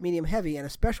 attacks, light, medium, heavy, and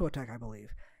a special attack, I believe.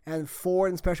 And forward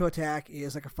and special attack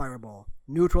is like a fireball.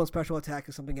 Neutral and special attack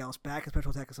is something else. Back and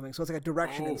special attack is something. So it's like a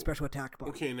direction and special attack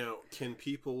button. Okay, now, can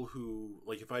people who,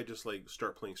 like, if I just, like,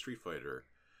 start playing Street Fighter,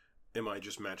 am I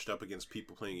just matched up against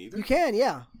people playing either? You can,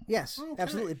 yeah. Yes, okay.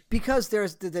 Absolutely. Because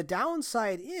there's the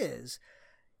downside is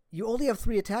you only have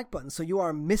 3 attack buttons, so you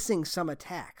are missing some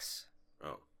attacks.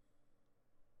 Oh.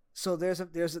 So there's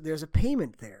a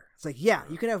payment there. It's like, yeah,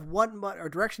 you can have one button or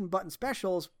direction button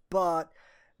specials, but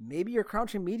maybe your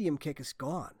crouching medium kick is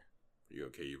gone.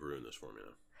 Okay, you've ruined this for me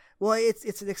now. Well,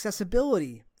 it's an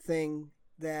accessibility thing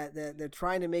that they're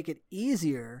trying to make it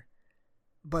easier,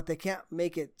 but they can't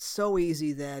make it so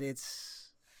easy that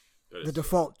it's the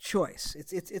default choice.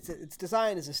 It's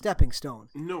designed as a stepping stone.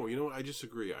 No, you know what? I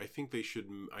disagree. I think they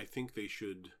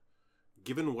should.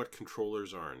 Given what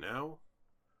controllers are now,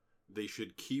 they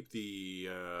should keep the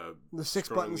 6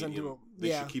 buttons and do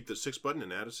They should keep the 6 button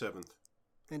and add a 7th.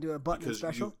 And do a button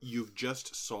special? You've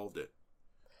just solved it.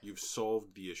 You've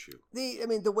solved the issue.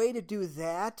 The way to do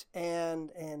that,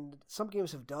 and some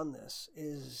games have done this,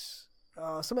 is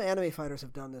some anime fighters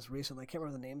have done this recently. I can't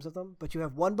remember the names of them, but you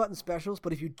have 1 button specials.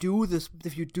 But if you do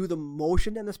the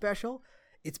motion in the special,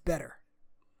 it's better.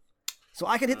 So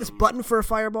I can hit this button for a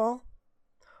fireball,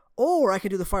 or I can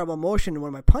do the fireball motion in one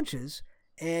of my punches,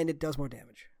 and it does more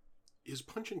damage. Is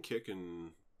punch and kick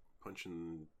and punch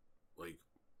and like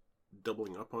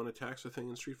doubling up on attacks a thing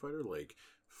in Street Fighter, like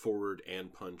forward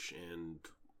and punch and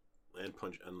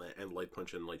light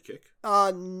punch and light kick?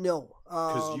 No.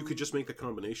 Because you could just make the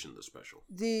combination the special.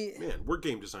 Man, we're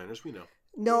game designers, we know.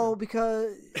 No,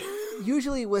 because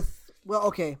usually with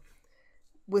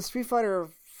Street Fighter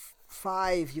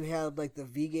 5, you had like the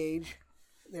V gauge.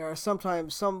 There are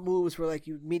sometimes some moves where like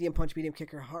you medium punch, medium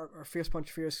kick, or fierce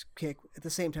punch, fierce kick at the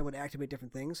same time would activate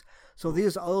different things. So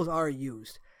those are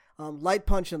used. Light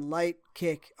punch and light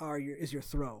kick is your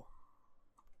throw.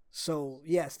 So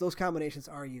yes, those combinations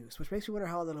are used, which makes me wonder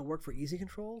how that'll work for easy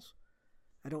controls.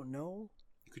 I don't know.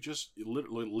 You could just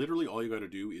literally all you got to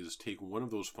do is take one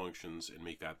of those functions and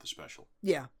make that the special.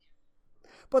 Yeah,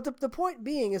 but the point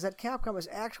being is that Capcom is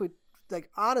actually, like,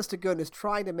 honest to goodness,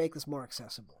 trying to make this more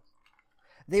accessible.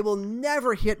 They will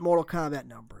never hit Mortal Kombat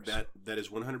numbers. That is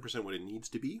 100% what it needs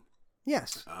to be.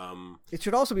 Yes. It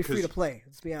should also be free to play.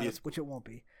 Let's be honest, which it won't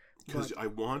be. Because I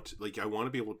want to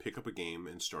be able to pick up a game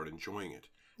and start enjoying it.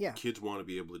 Yeah. Kids want to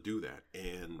be able to do that,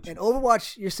 and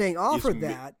Overwatch, you're saying offered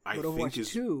that, but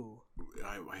Overwatch 2.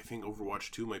 I think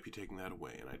Overwatch 2 might be taking that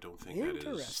away, and I don't think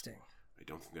interesting. I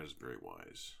don't think that is very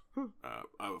wise.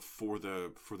 For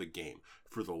the game,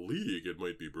 for the league, it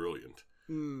might be brilliant,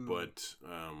 but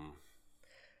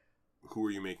who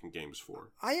are you making games for?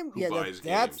 Who buys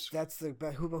games? That's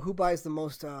who buys the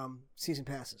most season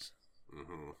passes?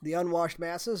 Mm-hmm. The unwashed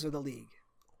masses or the league?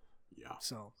 Yeah.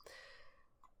 So,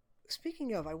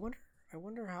 speaking of, I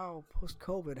wonder how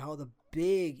post-COVID, how the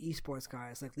big esports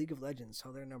guys like League of Legends,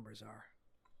 how their numbers are.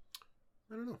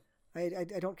 I don't know.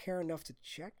 I don't care enough to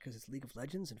check because it's League of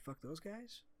Legends and fuck those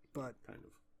guys. But kind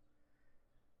of.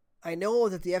 I know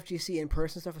that the FGC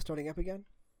in-person stuff is starting up again.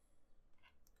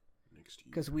 Next year.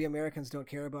 Because we Americans don't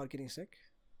care about getting sick.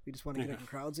 We just want to get in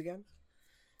crowds again.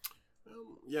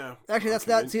 Yeah. Actually, that's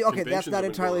not. See, okay, that's not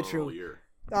entirely true.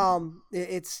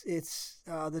 It's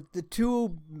the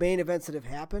 2 main events that have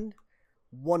happened.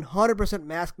 100%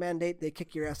 mask mandate. They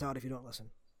kick your ass out if you don't listen.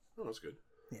 Oh, that's good.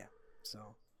 Yeah.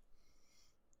 So.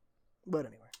 But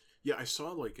anyway. Yeah, I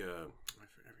saw like it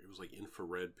was like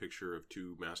infrared picture of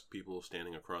 2 masked people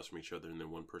standing across from each other, and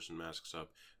then one person masks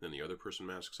up, and then the other person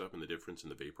masks up, and the difference in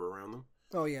the vapor around them.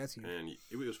 Oh yeah, that's huge. And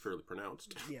it was fairly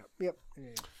pronounced. Yeah. Yep.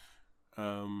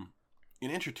 In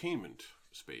entertainment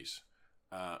space,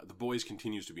 The Boys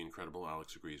continues to be incredible.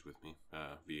 Alex agrees with me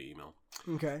via email.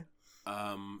 Okay.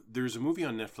 There's a movie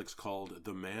on Netflix called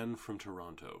The Man from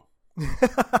Toronto.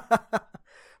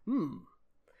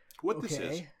 What this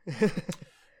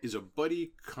is a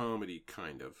buddy comedy,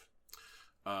 kind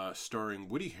of, starring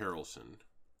Woody Harrelson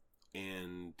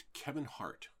and Kevin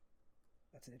Hart.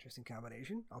 That's an interesting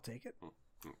combination. I'll take it.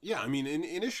 Yeah, I mean,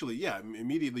 initially, yeah,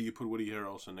 immediately you put Woody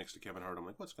Harrelson next to Kevin Hart. I'm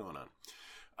like, what's going on?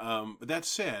 But that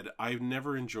said, I've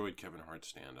never enjoyed Kevin Hart's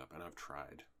stand-up, and I've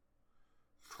tried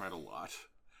a lot.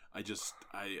 I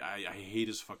hate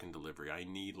his fucking delivery. I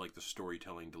need like the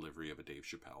storytelling delivery of a Dave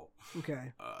Chappelle,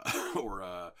 Okay.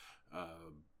 or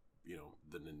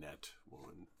the Nanette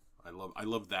woman. I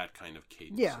love that kind of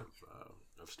cadence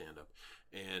of stand-up,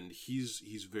 and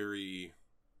he's very.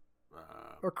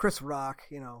 Or Chris Rock,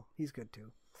 he's good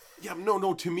too. Yeah,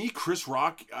 no. To me, Chris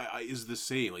Rock is the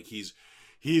same. Like he's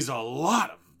a lot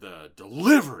of the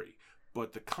delivery,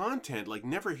 but the content like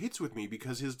never hits with me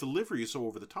because his delivery is so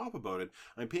over the top about it.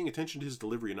 I'm paying attention to his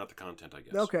delivery and not the content, I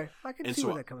guess. Okay, I can see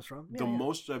where that comes from. The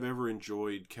most I've ever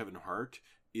enjoyed Kevin Hart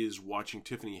is watching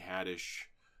Tiffany Haddish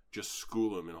just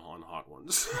school him on Hot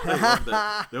Ones. I love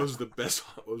that. That was the best.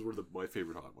 Those were my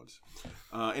favorite Hot Ones.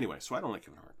 Anyway, so I don't like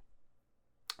Kevin Hart.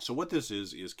 So what this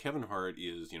is Kevin Hart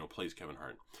plays Kevin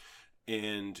Hart,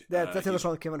 and that's the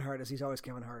problem with Kevin Hart is he's always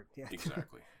Kevin Hart. Yeah,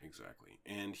 exactly,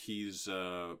 and he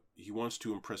wants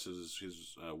to impress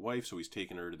his wife, so he's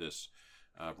taking her to this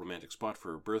romantic spot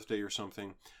for her birthday or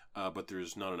something, but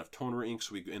there's not enough toner ink,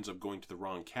 so he ends up going to the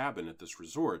wrong cabin at this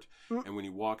resort, and when he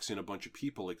walks in, a bunch of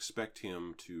people expect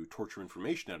him to torture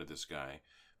information out of this guy,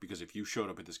 because if you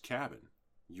showed up at this cabin,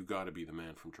 you got to be the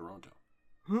man from Toronto.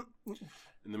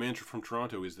 And the man from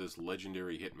Toronto is this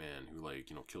legendary hitman who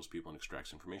kills people and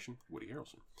extracts information. Woody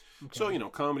Harrelson. Okay. So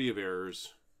comedy of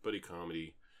errors, buddy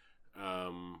comedy.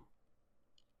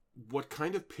 What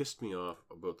kind of pissed me off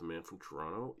about the man from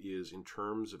Toronto is in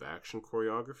terms of action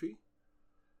choreography,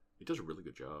 he does a really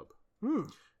good job.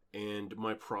 And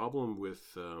my problem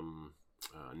with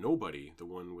Nobody, the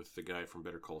one with the guy from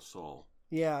Better Call Saul.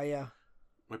 Yeah.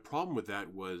 My problem with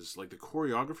that was, like, the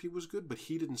choreography was good, but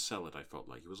he didn't sell it, I felt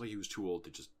like. It was like he was too old to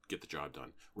just get the job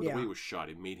done. Or the way it was shot,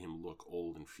 it made him look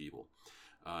old and feeble.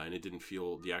 And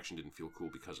the action didn't feel cool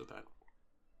because of that.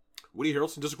 Woody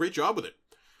Harrelson does a great job with it.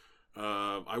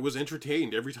 I was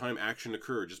entertained every time action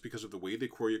occurred just because of the way they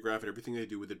choreograph it, everything they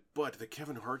do with it. But the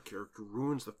Kevin Hart character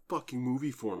ruins the fucking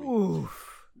movie for me.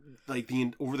 Oof. Like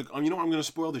I'm going to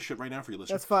spoil this shit right now for you,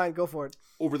 listeners. That's fine. Go for it.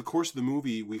 Over the course of the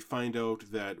movie, we find out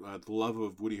that the love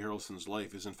of Woody Harrelson's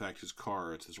life is in fact his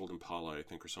car. It's his old Impala, I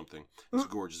think, or something. It's a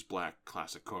gorgeous black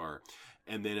classic car.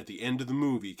 And then at the end of the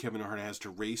movie, Kevin Hart has to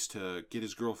race to get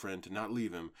his girlfriend to not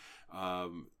leave him.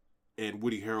 And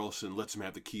Woody Harrelson lets him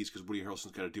have the keys because Woody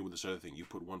Harrelson's got to deal with this other thing. You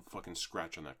put one fucking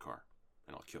scratch on that car,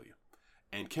 and I'll kill you.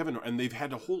 And they've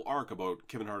had a whole arc about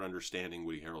Kevin Hart understanding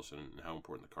Woody Harrelson and how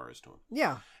important the car is to him.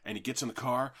 Yeah. And he gets in the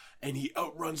car and he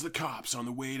outruns the cops on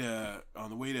the way to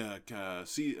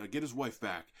get his wife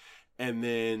back. And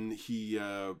then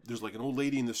there's like an old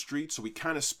lady in the street, so he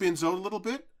kind of spins out a little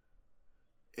bit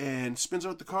and spins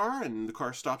out the car, and the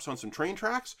car stops on some train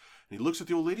tracks. And he looks at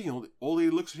the old lady, and the old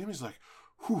lady looks at him. He's like,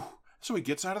 "Whew!" So he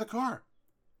gets out of the car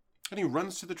and he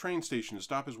runs to the train station to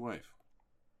stop his wife.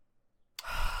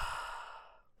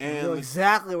 And I know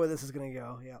exactly where this is going to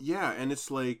go. Yeah. Yeah, and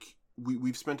it's like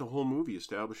we've spent a whole movie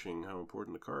establishing how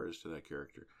important the car is to that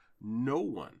character. No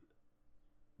one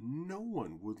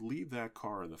would leave that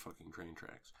car on the fucking train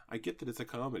tracks. I get that it's a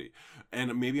comedy,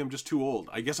 and maybe I'm just too old.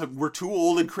 I guess we're too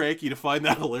old and cranky to find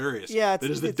that hilarious. Yeah, that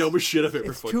is the dumbest shit I've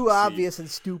ever fucking seen. It's too obvious and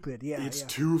stupid. Yeah, it's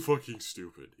too fucking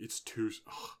stupid. It's too.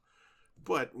 Ugh.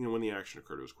 But when the action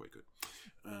occurred, it was quite good.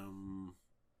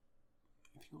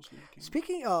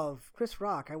 Speaking of Chris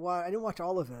Rock, I didn't watch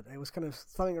all of it. I was kind of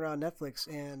thumbing around Netflix,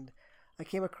 and I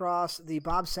came across the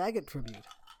Bob Saget tribute.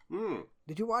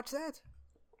 Did you watch that?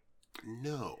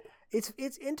 No.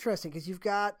 It's interesting because you've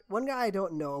got one guy I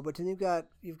don't know, but then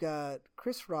you've got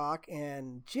Chris Rock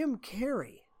and Jim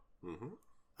Carrey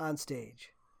on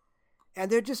stage,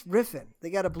 and they're just riffing. They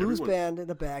got a blues band in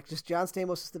the back. Just John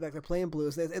Stamos is in the back. They're playing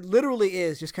blues. It literally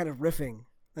is just kind of riffing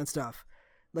and stuff.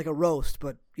 Like a roast,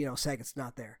 but Saget's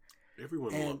not there.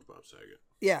 Everyone loved Bob Saget.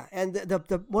 Yeah, and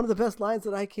the one of the best lines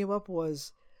that I came up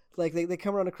was like they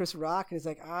come around to Chris Rock and he's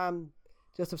like, "I'm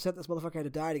just upset this motherfucker had to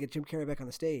die to get Jim Carrey back on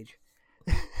the stage."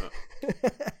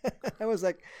 I was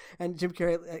like, and Jim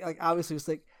Carrey like obviously was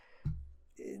like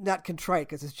not contrite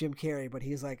because it's Jim Carrey, but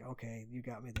he's like, "Okay, you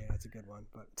got me there. That's a good one."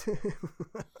 But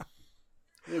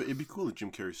yeah, it'd be cool if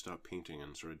Jim Carrey stopped painting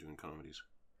and started doing comedies.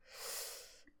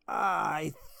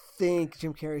 I think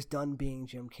Jim Carrey's done being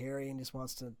Jim Carrey and just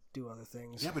wants to do other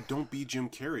things. Yeah, but don't be Jim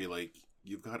Carrey. Like,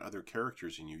 you've got other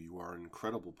characters in you. You are an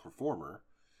incredible performer.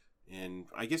 And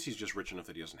I guess he's just rich enough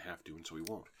that he doesn't have to, and so he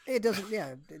won't. He doesn't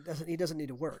need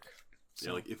to work. So.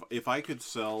 Yeah, like if I could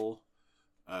sell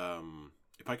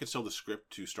the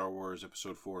script to Star Wars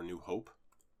Episode 4 New Hope,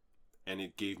 and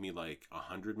it gave me like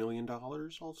 $100 million,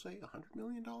 I'll say $100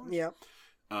 million. Yeah.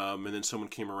 And then someone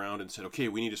came around and said, okay,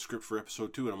 we need a script for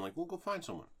episode 2. And I'm like, well, go find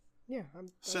someone. Yeah.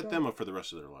 Set them up for the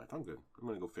rest of their life. I'm good. I'm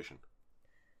going to go fishing.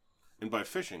 And by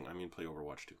fishing, I mean play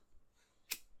Overwatch 2.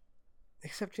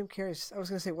 Except Jim Carrey's... I was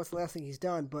going to say, what's the last thing he's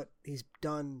done? But he's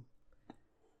done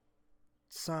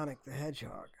Sonic the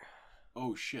Hedgehog.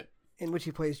 Oh, shit. In which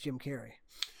he plays Jim Carrey.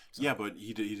 So. Yeah, but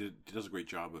he does a great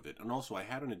job of it. And also, I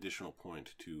had an additional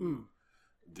point to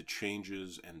the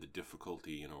changes and the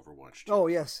difficulty in Overwatch 2. Oh,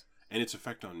 yes. And its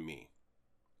effect on me.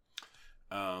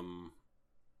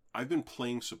 I've been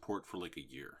playing support for like a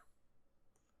year.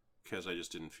 Because I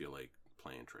just didn't feel like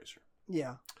playing Tracer.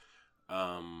 Yeah.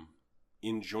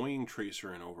 Enjoying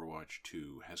Tracer in Overwatch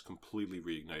 2 has completely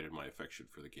reignited my affection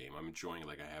for the game. I'm enjoying it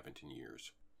like I haven't in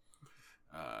years.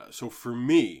 So for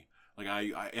me... Like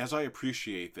as I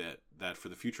appreciate that for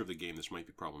the future of the game, this might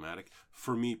be problematic.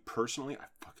 For me personally, I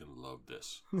fucking love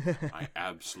this. I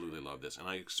absolutely love this, and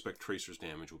I expect Tracer's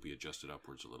damage will be adjusted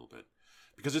upwards a little bit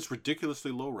because it's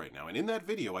ridiculously low right now. And in that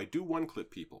video, I do one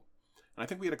clip people, and I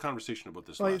think we had a conversation about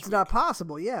this. Well, it's not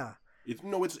possible. Yeah. It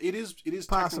is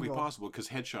technically possible because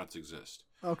headshots exist.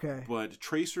 Okay. But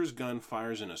Tracer's gun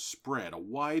fires in a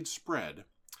wide spread.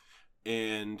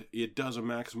 And it does a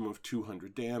maximum of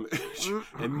 200 damage.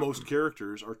 And most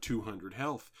characters are 200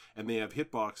 health. And they have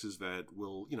hitboxes that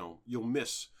will, you'll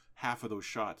miss half of those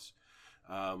shots.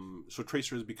 So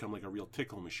Tracer has become like a real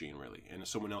tickle machine, really. And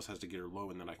someone else has to get her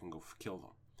low, and then I can go kill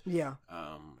them. Yeah.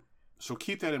 So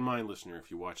keep that in mind, listener,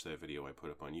 if you watch that video I put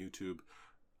up on YouTube.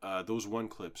 Those one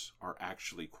clips are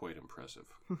actually quite impressive.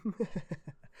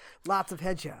 Lots of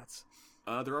headshots.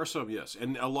 There are some, yes.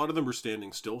 And a lot of them are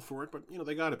standing still for it, but,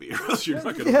 they got to be, or else you're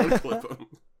not going to one-clip them.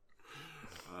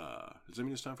 Does that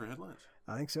mean it's time for headlines?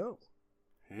 I think so.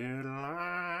 Headlines.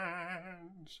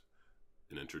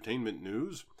 In entertainment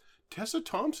news, Tessa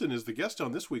Thompson is the guest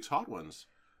on this week's Hot Ones.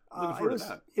 Looking forward to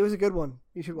that. It was a good one.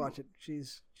 You should watch it. She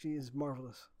is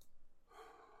marvelous.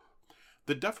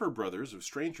 The Duffer Brothers of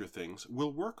Stranger Things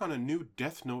will work on a new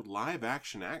Death Note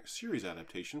live-action series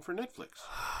adaptation for Netflix.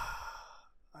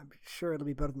 I'm sure it'll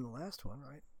be better than the last one,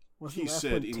 right? He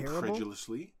said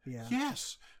incredulously. Yeah.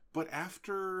 Yes, but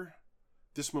after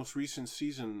this most recent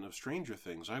season of Stranger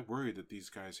Things, I worry that these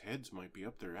guys' heads might be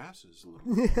up their asses a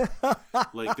little bit.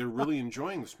 Like they're really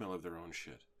enjoying the smell of their own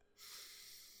shit.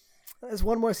 There's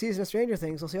one more season of Stranger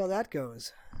Things. We'll see how that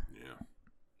goes. Yeah.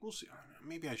 We'll see.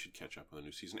 Maybe I should catch up on the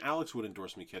new season. Alex would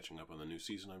endorse me catching up on the new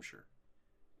season, I'm sure.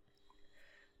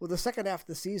 Well, the second half of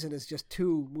the season is just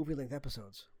 2 movie-length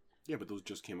episodes. Yeah, but those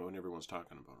just came out and everyone's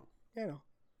talking about them. Yeah, I know.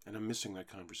 And I'm missing that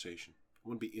conversation. I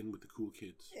want to be in with the cool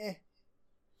kids.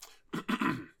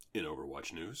 In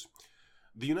Overwatch news,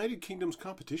 the United Kingdom's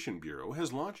Competition Bureau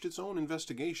has launched its own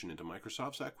investigation into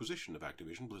Microsoft's acquisition of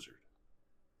Activision Blizzard.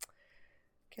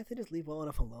 Can't they just leave well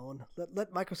enough alone?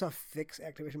 Let Microsoft fix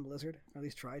Activision Blizzard, or at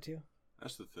least try to.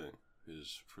 That's the thing.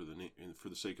 Is for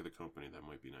the sake of the company, that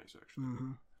might be nice, actually.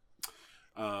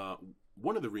 Mm-hmm.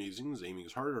 One of the reasons aiming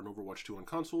is harder on Overwatch 2 on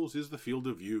consoles is the field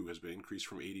of view has been increased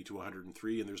from 80 to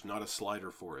 103, and there's not a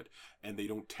slider for it, and they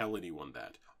don't tell anyone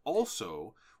that.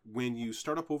 Also, when you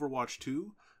start up Overwatch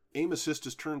 2, aim assist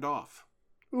is turned off.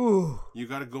 Ooh. You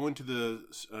got to go into the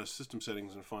system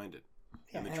settings and find it,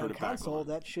 and then turn it back on.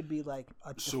 That should be like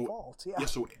a default. Yeah.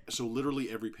 So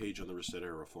literally every page on the Reset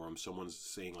Era forum, someone's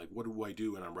saying like, "What do I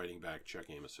do?" And I'm writing back, "Check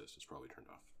aim assist." It's probably turned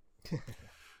off.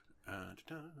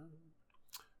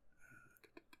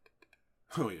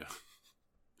 Oh, yeah.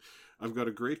 I've got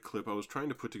a great clip. I was trying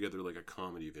to put together like a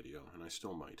comedy video, and I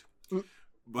still might.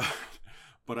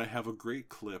 But I have a great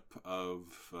clip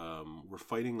of we're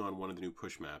fighting on one of the new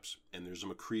push maps, and there's a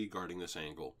McCree guarding this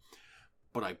angle.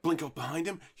 But I blink out behind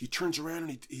him, he turns around,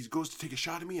 and he goes to take a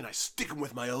shot at me, and I stick him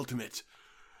with my ultimate.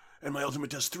 And my ultimate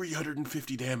does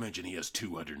 350 damage, and he has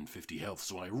 250 health,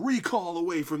 so I recall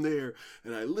away from there,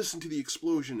 and I listen to the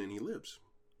explosion, and he lives.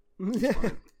 It's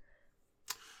fine.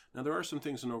 Now, there are some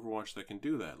things in Overwatch that can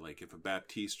do that. Like, if a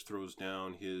Baptiste throws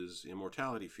down his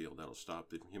immortality field, that'll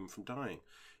stop him from dying.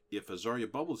 If a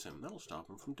Zarya bubbles him, that'll stop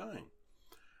him from dying.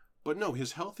 But no,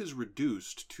 his health is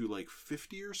reduced to, like,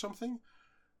 50 or something.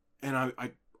 And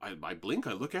I blink,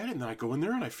 I look at it, and then I go in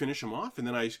there, and I finish him off. And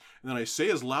then I say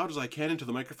as loud as I can into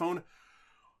the microphone,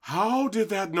 "How did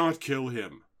that not kill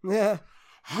him? Yeah.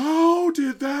 How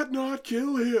did that not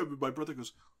kill him?" And my brother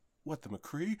goes, "What, the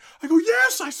McCree?" I go,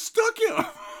 "Yes, I stuck him.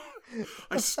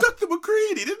 I stuck the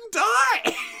McCree and he didn't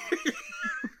die."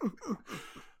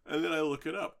 And then I look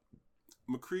it up.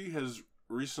 McCree has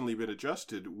recently been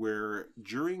adjusted where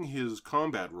during his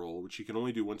combat roll, which he can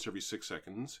only do once every 6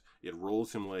 seconds, it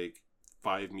rolls him like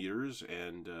 5 meters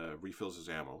and refills his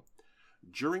ammo.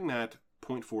 During that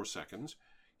 0.4 seconds,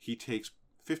 he takes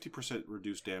 50%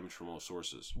 reduced damage from all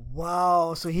sources.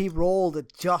 Wow, so he rolled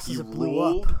it just as He it blew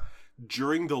rolled up.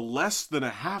 during the less than a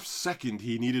half second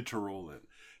he needed to roll in.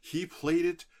 He played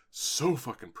it so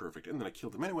fucking perfect. And then I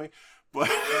killed him anyway. But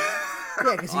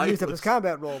Yeah, because he used up his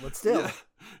combat roll, but still. Yeah,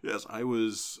 yes, I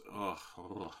was...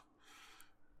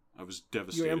 I was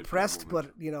devastated. You're impressed,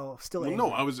 but, still angry.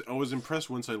 No, I was impressed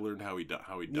once I learned how he done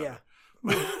Yeah.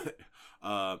 it.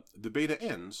 The beta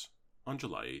ends on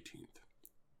July 18th.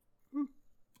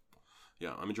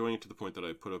 Yeah, I'm enjoying it to the point that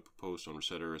I put up a post on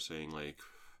Resetter saying, like,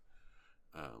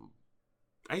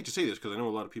 I hate to say this because I know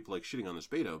a lot of people like shitting on this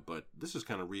beta, but this has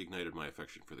kind of reignited my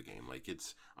affection for the game. Like,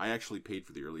 I actually paid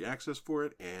for the early access for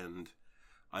it, and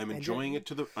I'm enjoying it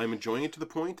to the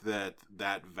point that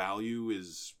value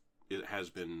has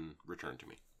been returned to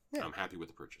me. Yeah. I'm happy with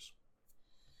the purchase.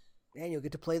 And you'll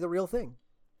get to play the real thing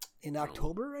in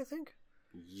October, I think.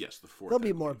 Yes, the 4th. There'll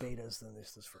be more betas than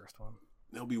this first one.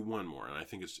 There'll be one more, and I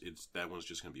think it's that one's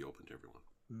just going to be open to everyone.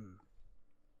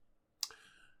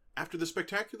 After the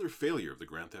spectacular failure of the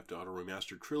Grand Theft Auto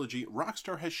Remastered trilogy,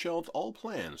 Rockstar has shelved all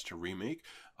plans to remake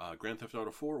Grand Theft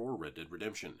Auto 4 or Red Dead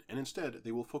Redemption, and instead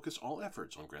they will focus all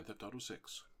efforts on Grand Theft Auto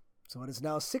 6. So it is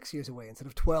now 6 years away instead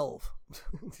of 12.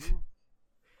 I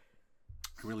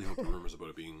really hope the rumors about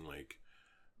it being like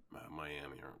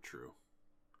Miami aren't true.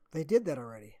 They did that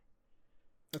already.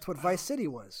 That's what Vice City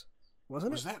was,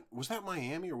 wasn't it? Was that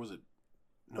Miami or was it?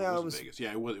 No, well, it was Vegas.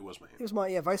 Yeah, it was Miami. It was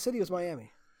Vice City was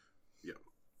Miami. Yeah.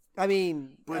 I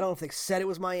mean, I don't think said it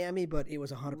was Miami, but it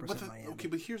was 100% Miami. Okay,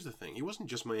 but here's the thing: it wasn't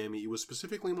just Miami; it was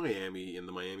specifically Miami in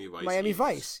the Miami Vice. Miami 80s.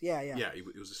 Vice, yeah. Yeah, it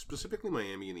was specifically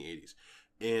Miami in the 80s,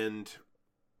 and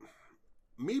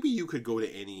maybe you could go to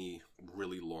any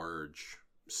really large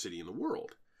city in the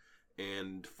world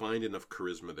and find enough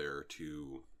charisma there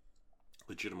to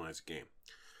legitimize a game.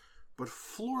 But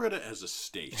Florida as a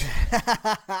state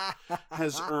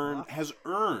has earned,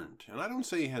 and I don't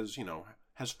say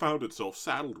has found itself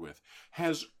saddled with,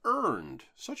 has earned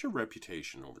such a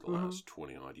reputation over the last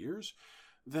 20-odd years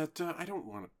that I don't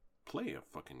want to play a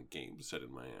fucking game set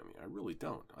in Miami. I really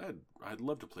don't. I'd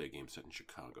love to play a game set in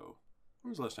Chicago. When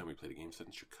was the last time we played a game set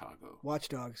in Chicago? Watch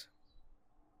Dogs.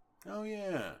 Oh,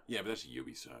 yeah. Yeah, but that's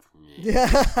Ubisoft. Yeah.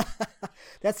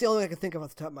 That's the only one I can think of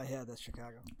off the top of my head. That's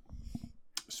Chicago.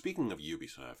 Speaking of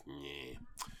Ubisoft,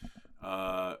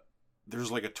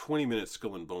 there's like a 20-minute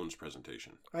Skull and Bones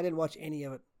presentation. I didn't watch any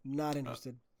of it. Not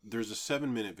interested. There's a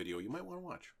 7-minute video you might want to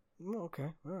watch. Oh, okay.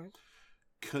 All right.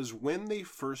 Because when they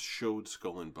first showed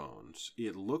Skull and Bones,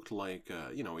 it looked like,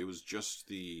 it was just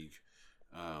the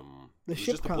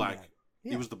ship combat.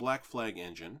 It was the Black Flag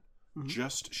engine,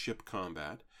 just ship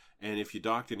combat, and if you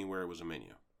docked anywhere, it was a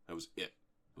menu. That was it.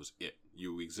 It was it.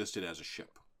 You existed as a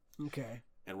ship. Okay.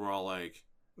 And we're all like,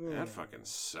 that fucking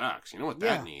sucks. You know what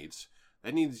that needs?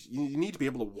 That needs, you need to be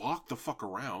able to walk the fuck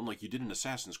around like you did in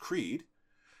Assassin's Creed.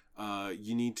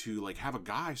 You need to like have a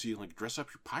guy so you can like dress up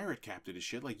your pirate captain and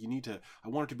shit. Like you need to, I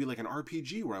want it to be like an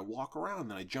RPG where I walk around,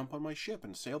 then I jump on my ship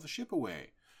and sail the ship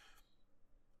away.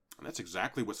 And that's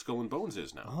exactly what Skull and Bones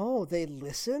is now. Oh, they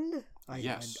listened?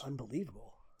 Yes.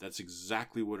 Unbelievable. That's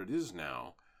exactly what it is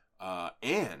now.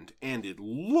 And it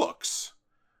looks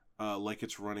like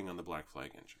it's running on the Black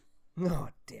Flag engine. Oh,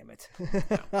 damn it.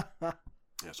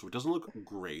 Yeah, so it doesn't look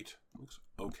great. It looks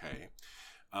okay.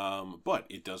 But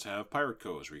it does have pirate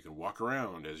codes where you can walk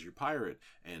around as your pirate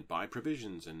and buy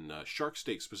provisions, and Shark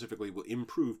Steak specifically will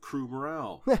improve crew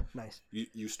morale. Nice.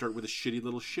 You start with a shitty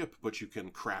little ship, but you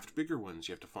can craft bigger ones.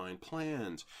 You have to find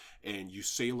plans, and you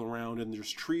sail around and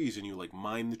there's trees, and you like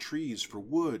mine the trees for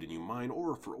wood, and you mine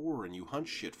ore for ore, and you hunt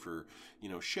shit for,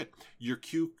 shit. Your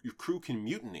crew can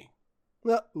mutiny.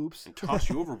 Oops. And toss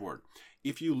you overboard.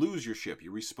 If you lose your ship,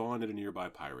 you respawn at a nearby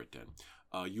pirate den.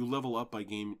 You level up by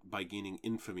gaining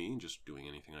infamy, just doing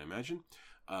anything I imagine.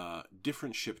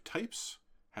 Different ship types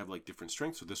have like different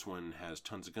strengths. So this one has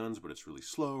tons of guns, but it's really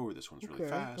slow, or this one's really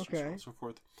fast, and so on and so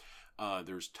forth.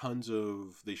 There's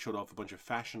they showed off a bunch of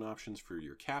fashion options for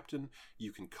your captain.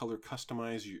 You can color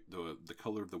customize the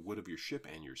color of the wood of your ship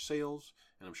and your sails,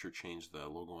 and I'm sure change the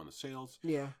logo on the sails.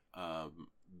 Yeah.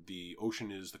 The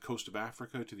ocean is the coast of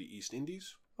Africa to the East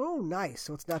Indies. Oh, nice.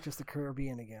 So it's not just the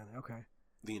Caribbean again. Okay.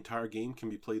 The entire game can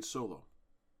be played solo.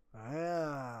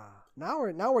 Now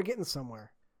we're getting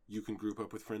somewhere. You can group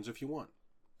up with friends if you want.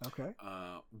 Okay.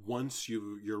 Once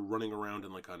you're running around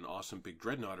in like an awesome big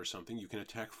dreadnought or something, you can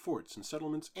attack forts and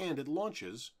settlements, and it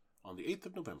launches on the 8th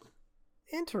of November.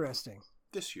 Interesting.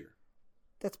 This year.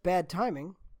 That's bad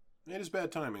timing. It is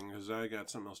bad timing because I got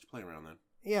something else to play around then.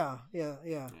 Yeah.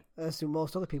 As do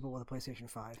most other people with a PlayStation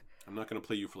 5. I'm not going to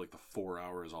play you for like the 4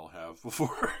 hours I'll have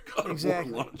before God exactly.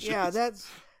 of War launches. Yeah,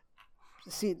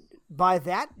 See, by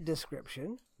that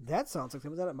description, that sounds like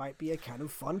something that it might be a kind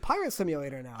of fun pirate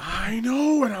simulator now. I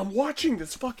know, and I'm watching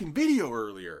this fucking video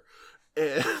earlier,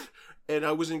 and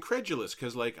I was incredulous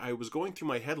because like I was going through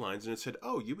my headlines and it said,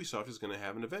 "Oh, Ubisoft is going to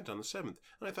have an event on the 7th,"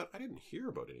 and I thought I didn't hear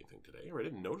about anything today, or I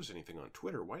didn't notice anything on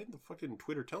Twitter. Why didn't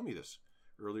Twitter tell me this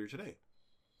earlier today?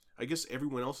 I guess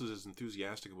everyone else is as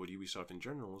enthusiastic about Ubisoft in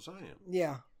general as I am.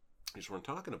 Yeah. They just weren't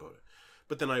talking about it.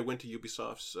 But then I went to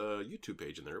Ubisoft's YouTube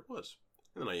page, and there it was.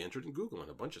 And then I entered in Google, and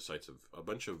a bunch of,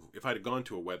 if I'd have gone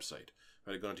to a website, if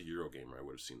I'd have gone to Eurogamer, I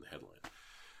would have seen the headline.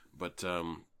 But,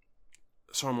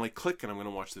 so I'm like, click, and I'm going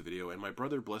to watch the video. And my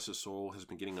brother, bless his soul, has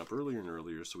been getting up earlier and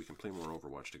earlier so we can play more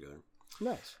Overwatch together.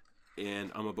 Nice.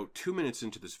 And I'm about 2 minutes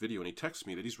into this video, and he texts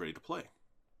me that he's ready to play.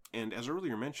 And as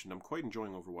earlier mentioned, I'm quite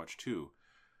enjoying Overwatch 2.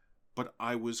 But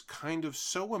I was kind of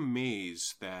so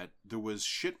amazed that there was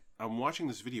shit. I'm watching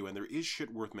this video, and there is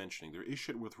shit worth mentioning. There is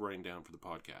shit worth writing down for the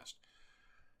podcast.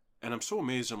 And I'm so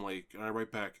amazed. I'm like, and I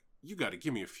write back, "You got to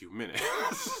give me a few minutes."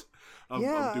 I'm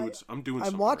doing.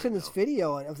 I'm watching this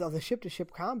video of the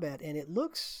ship-to-ship combat, and it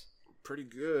looks pretty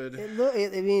good.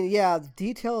 The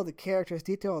detail of the characters,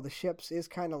 detail of the ships is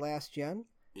kind of last gen.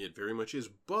 It very much is.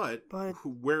 But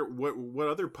what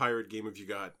other pirate game have you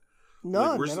got?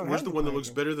 None. Like, where's the one that looks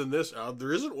better than this?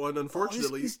 There isn't one,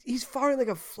 unfortunately. He's firing like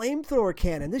a flamethrower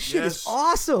cannon. This shit is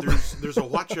awesome. There's a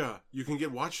watcha. You can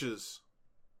get watches.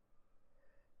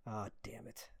 Oh, damn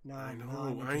it. No, I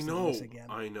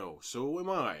know. So am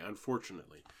I,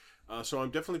 unfortunately. So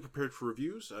I'm definitely prepared for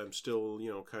reviews. I'm still,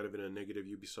 kind of in a negative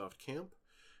Ubisoft camp.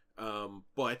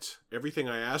 But everything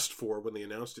I asked for when they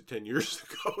announced it 10 years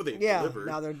ago, they delivered.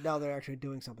 Now they're actually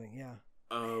doing something, yeah.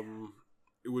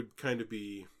 It would kind of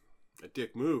be a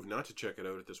dick move not to check it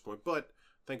out at this point, but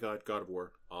thank God, God of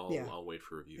War. I'll wait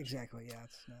for reviews. Exactly, yeah.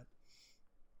 It's not...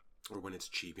 Or when it's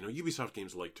cheap. Ubisoft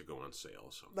games like to go on sale.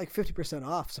 So like 50%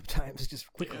 off sometimes,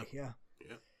 just quickly, yeah.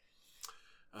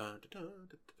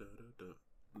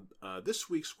 This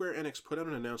week, Square Enix put out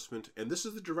an announcement, and this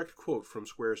is the direct quote from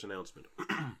Square's announcement.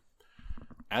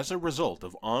 As a result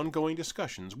of ongoing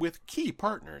discussions with key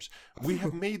partners, we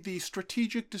have made the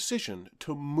strategic decision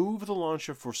to move the launch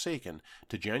of Forsaken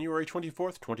to January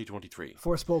 24th, 2023.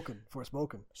 Forspoken.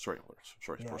 Sorry,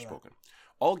 Forspoken.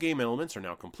 All game elements are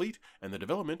now complete, and the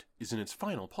development is in its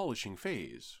final polishing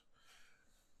phase.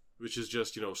 Which is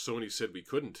just, Sony said we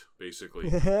couldn't, basically.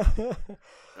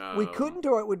 We couldn't,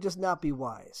 or it would just not be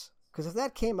wise. Because if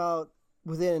that came out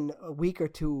within a week or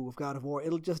two of God of War,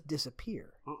 it'll just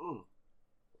disappear.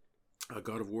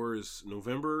 God of War is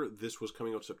November. This was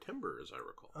coming out September, as I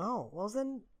recall. Oh, well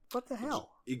then, what the hell?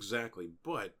 Exactly.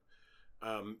 But,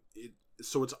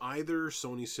 so it's either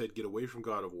Sony said, get away from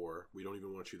God of War, we don't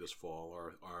even want you this fall,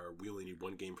 or we only need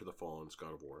one game for the fall, and it's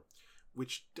God of War.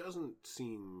 Which doesn't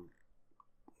seem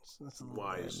that's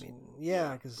wise.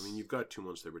 Because you've got 2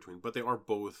 months there between, but they are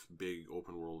both big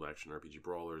open world action RPG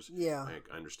brawlers. Yeah. I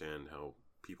understand how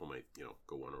people might,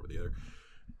 go one over the other.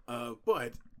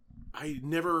 But I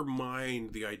never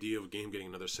mind the idea of a game getting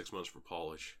another 6 months for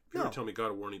polish. If you ever tell me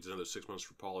God of War needs another 6 months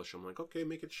for polish, I'm like, okay,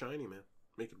 make it shiny, man.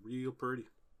 Make it real pretty.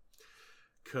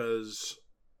 Let's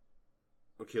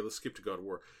skip to God of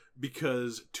War.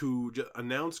 Because to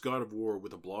announce God of War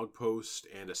with a blog post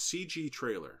and a CG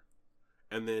trailer,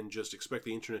 and then just expect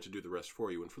the internet to do the rest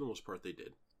for you, and for the most part, they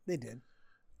did. They did.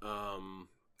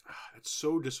 It's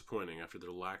so disappointing after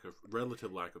their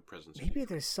relative lack of presence. Maybe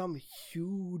there's some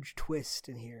huge twist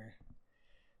in here.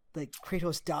 Like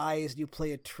Kratos dies and you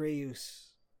play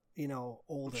Atreus,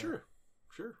 older.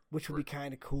 Sure. Which would be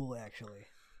kind of cool, actually.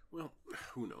 Well,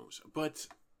 who knows? But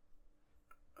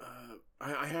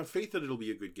I have faith that it'll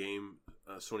be a good game.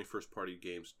 Sony first-party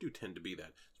games do tend to be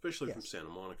that, especially from Santa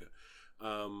Monica.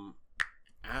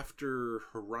 After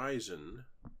Horizon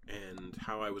and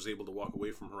how I was able to walk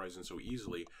away from Horizon so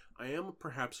easily, I am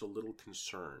perhaps a little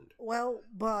concerned. Well,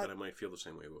 but that I might feel the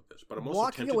same way about this. But I'm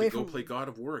also tempted to go play God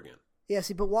of War again. Yeah,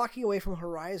 see, but walking away from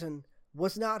Horizon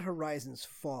was not Horizon's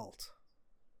fault.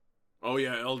 Oh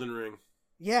yeah, Elden Ring.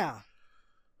 Yeah.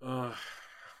 I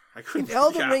couldn't. If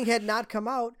Elden Ring had not come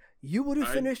out, you would have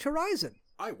finished Horizon.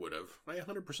 I would have. I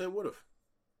 100% would have.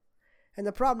 And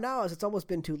the problem now is it's almost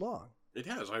been too long. It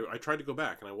has. I tried to go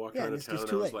back, and I walked around town, and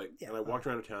I was like, and I walked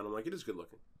around town. I'm like, it is good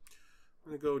looking.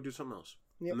 I'm gonna go do something else.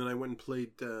 Yep. And then I went and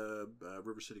played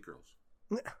River City Girls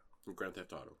from Grand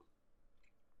Theft Auto.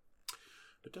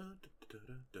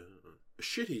 A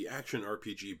shitty action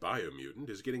RPG Biomutant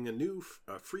is getting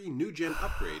a free new gen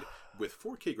upgrade with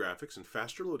 4K graphics and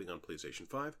faster loading on PlayStation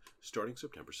 5 starting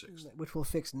September 6th. Which will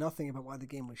fix nothing about why the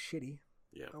game was shitty.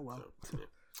 Yeah. Oh well. So,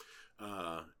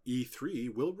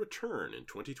 E3 will return in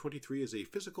 2023 as a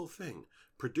physical thing,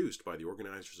 produced by the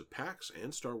organizers of PAX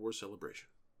and Star Wars Celebration.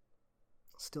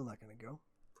 Still not going to go.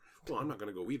 Well, I'm not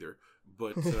going to go either,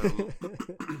 but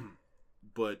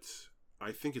but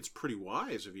I think it's pretty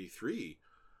wise of E3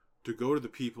 to go to the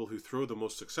people who throw the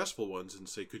most successful ones and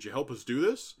say, "Could you help us do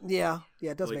this?" Yeah,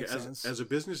 it does make sense. As a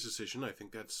business decision, I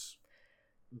think that's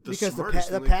because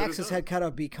the PAXs had kind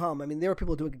of become. I mean, there were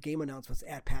people doing game announcements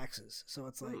at PAXs, so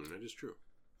it's like that is true.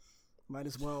 Might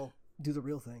as well do the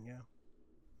real thing, yeah.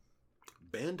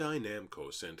 Bandai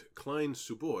Namco sent Klein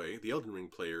Suboi, the Elden Ring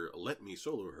player, Let Me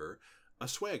Solo Her, a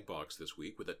swag box this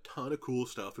week with a ton of cool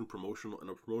stuff and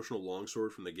a promotional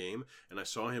longsword from the game. And I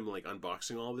saw him like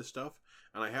unboxing all this stuff,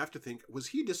 and I have to think, was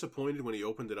he disappointed when he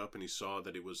opened it up and he saw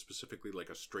that it was specifically like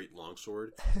a straight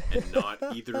longsword and not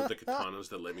either of the katanas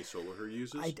that Let Me Solo Her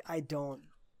uses? I don't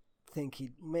think he.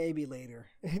 Maybe later.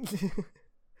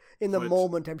 In the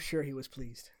moment, I'm sure he was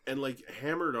pleased. And like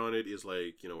hammered on it is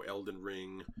like, Elden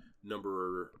Ring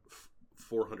number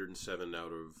 407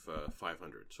 out of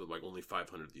 500. So like only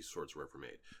 500 of these swords were ever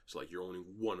made. So like you're only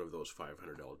one of those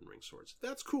 500 Elden Ring swords.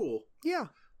 That's cool. Yeah.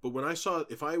 But when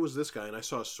if I was this guy and I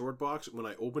saw a sword box, when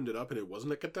I opened it up and it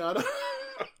wasn't a katana,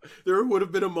 there would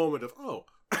have been a moment of, oh.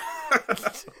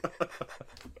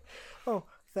 Oh,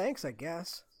 thanks, I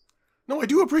guess. No, I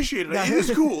do appreciate it. It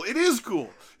is cool. It is cool.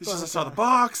 It's just I saw the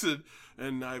box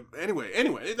and I anyway,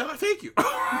 thank you.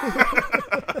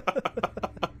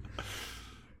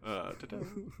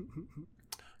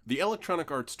 The Electronic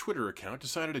Arts Twitter account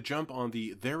decided to jump on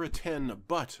the "There a 10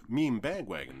 but" meme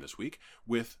bandwagon this week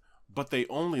with "But they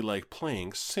only like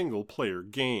playing single-player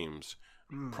games,"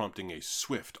 prompting a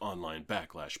swift online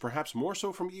backlash, perhaps more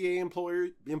so from EA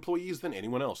employees than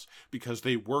anyone else, because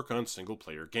they work on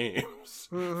single-player games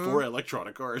for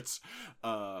Electronic Arts,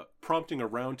 prompting a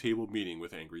roundtable meeting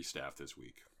with angry staff this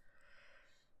week.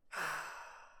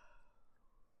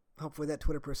 Hopefully that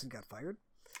Twitter person got fired.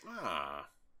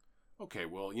 Okay,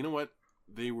 well, you know what?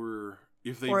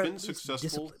 If they've been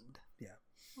successful, disciplined. Yeah.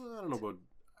 Well, I don't know about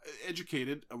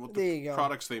educated about the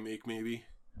products they make, maybe.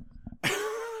 I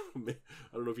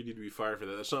don't know if you need to be fired for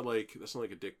that. That's not like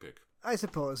a dick pic. I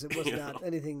suppose it was not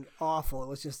anything awful. It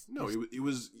was just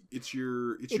It's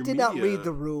your it did media. Not read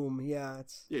the room. Yeah,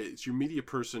 it's your media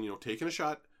person, taking a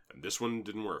shot, and this one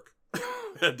didn't work.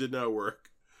 That did not work.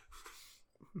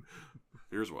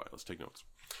 Here's why. Let's take notes.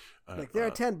 They're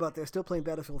a 10, but they're still playing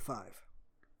Battlefield 5.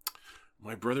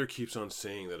 My brother keeps on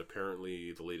saying that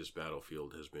apparently the latest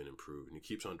Battlefield has been improved, and he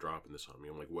keeps on dropping this on me.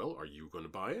 I'm like, well, are you going to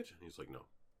buy it? And he's like, no.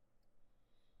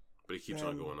 But he keeps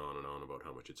on going on and on about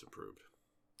how much it's improved.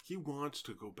 He wants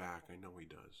to go back. I know he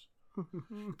does.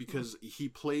 Because he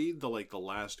played the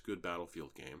last good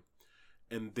Battlefield game,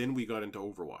 and then we got into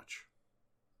Overwatch.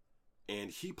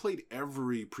 And he played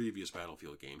every previous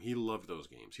Battlefield game. He loved those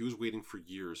games. He was waiting for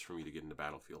years for me to get into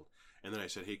Battlefield. And then I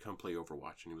said, hey, come play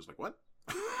Overwatch. And he was like, what?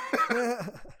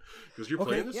 Because you're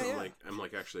playing this? Yeah, I'm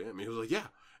like, actually, I mean, he was like, yeah.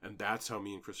 And that's how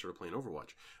me and Chris started playing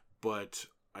Overwatch. But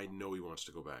I know he wants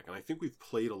to go back. And I think we've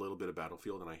played a little bit of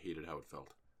Battlefield, and I hated how it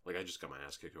felt. Like, I just got my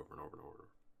ass kicked over and over and over.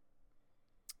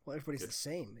 Well, everybody's the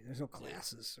same. There's no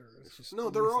classes. It's just no,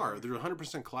 there are. There are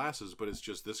 100% classes, but it's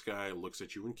just this guy looks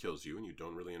at you and kills you, and you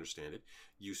don't really understand it.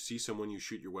 You see someone, you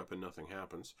shoot your weapon, nothing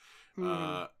happens.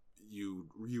 You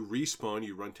respawn,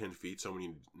 you run 10 feet, someone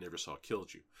you never saw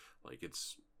killed you. Like,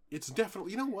 it's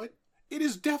definitely, you know what? It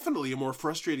is definitely a more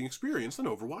frustrating experience than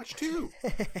Overwatch 2.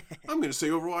 I'm going to say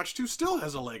Overwatch 2 still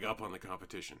has a leg up on the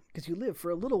competition. Because you live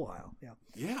for a little while, yeah.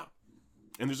 Yeah.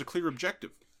 And there's a clear objective.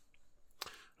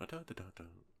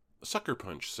 Sucker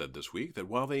Punch said this week that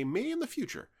while they may in the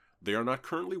future, they are not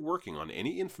currently working on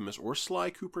any Infamous or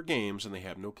Sly Cooper games, and they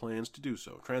have no plans to do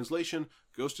so. Translation,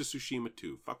 Ghost of Tsushima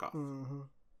 2. Fuck off. Mm-hmm.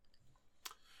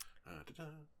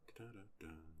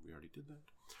 We already did that.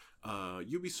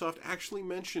 Ubisoft actually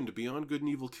mentioned Beyond Good and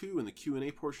Evil 2 in the Q&A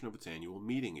portion of its annual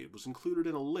meeting. It was included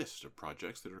in a list of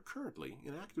projects that are currently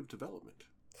in active development.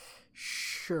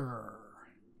 Sure.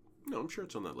 No, I'm sure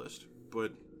it's on that list,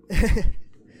 but...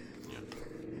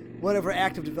 Whatever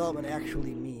active development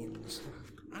actually means.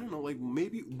 I don't know, like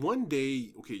maybe one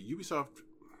day, okay, Ubisoft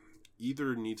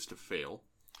either needs to fail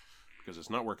because it's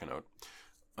not working out.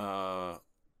 I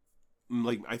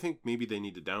think maybe they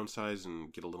need to downsize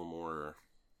and get a little more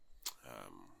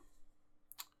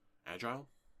agile,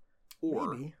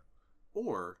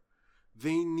 or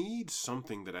they need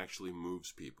something that actually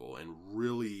moves people and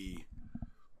really.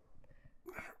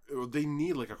 They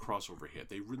need like a crossover hit.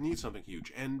 They need something huge.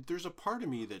 And there's a part of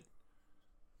me that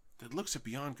looks at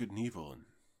Beyond Good and Evil and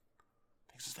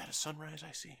thinks, is that a sunrise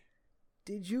I see?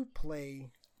 Did you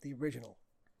play the original?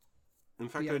 In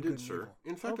fact, I Beyond did, Good and sir. Evil.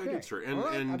 In fact, I Okay. did, sir. All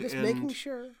right, I'm just making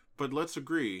sure. But let's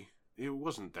agree, it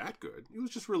wasn't that good. It was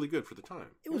just really good for the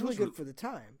time. It was really good for the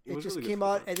time. It was just really good came for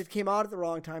the out, time. and it came out at the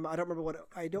wrong time. I don't remember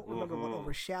what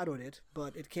overshadowed it,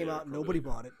 but it came Yeah, out and probably nobody did.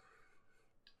 bought it.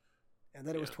 And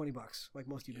then it was Yeah. $20, like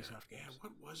most Ubisoft Yeah, games.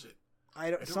 what was it?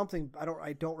 I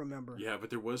don't remember. Yeah, but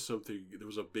there was something. There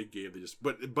was a big game that just.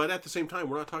 But at the same time,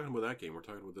 we're not talking about that game. We're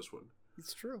talking about this one.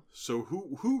 It's true. So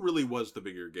who really was the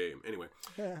bigger game? Anyway,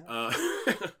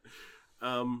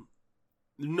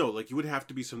 no, like you would have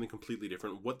to be something completely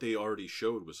different. What they already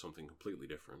showed was something completely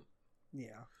different.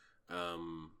 Yeah.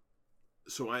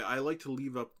 So I like to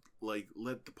leave up, like,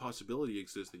 let the possibility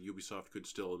exist that Ubisoft could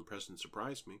still impress and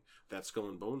surprise me. That Skull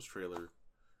and Bones trailer,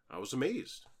 I was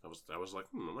amazed. I was like,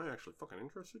 am I actually fucking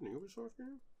interested in a Ubisoft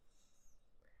game?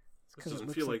 This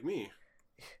doesn't feel like me.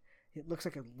 It looks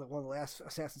like one of the last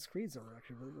Assassin's Creeds that were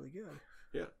actually really, really good.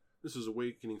 Yeah, this is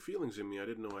awakening feelings in me I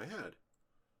didn't know I had.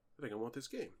 I think I want this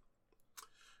game.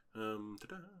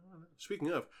 Ta-da. Speaking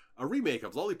of, a remake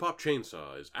of Lollipop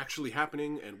Chainsaw is actually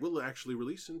happening and will actually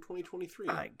release in 2023.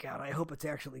 My God, I hope it's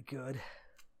actually good.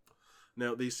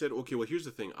 Now, they said, okay, well, here's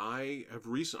the thing. I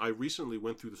recently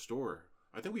went through the store.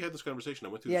 I think we had this conversation. I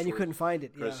went through the store. Yeah, and you couldn't find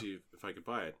it. Try Yeah. to see if I could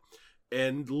buy it.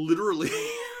 And literally,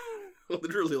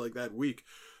 literally like that week,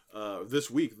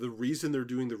 this week, the reason they're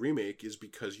doing the remake is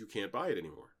because you can't buy it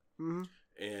anymore. Mm-hmm.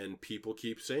 And people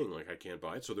keep saying, like, I can't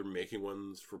buy it. So they're making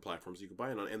ones for platforms you can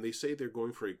buy it on. And they say they're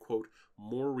going for a, quote,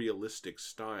 more realistic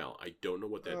style. I don't know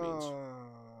what that means.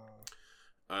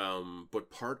 But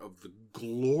part of the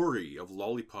glory of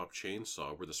Lollipop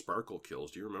Chainsaw were the sparkle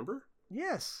kills. Do you remember?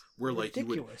 Yes. Where, like,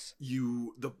 ridiculous.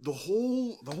 the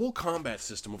whole combat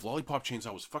system of Lollipop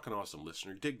Chainsaw was fucking awesome.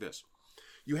 Listener, dig this.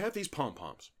 You have these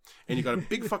pom-poms, and you got a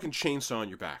big fucking chainsaw on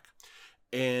your back.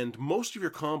 And most of your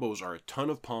combos are a ton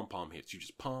of pom-pom hits. You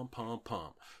just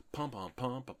pom-pom-pom,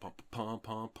 pom-pom-pom,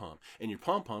 pom-pom-pom, and your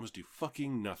pom-poms do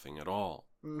fucking nothing at all.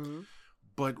 Mm-hmm.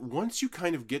 But once you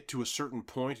kind of get to a certain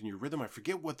point in your rhythm, I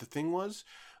forget what the thing was,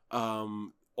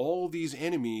 all these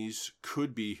enemies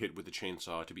could be hit with the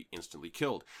chainsaw to be instantly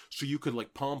killed. So you could,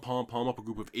 like, pom-pom-pom up a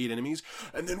group of 8 enemies,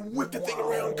 and then whip the thing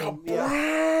around, kablam!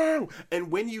 Yeah. And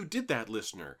when you did that,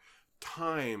 listener,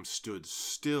 time stood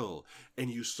still, and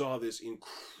you saw this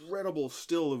incredible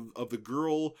still of the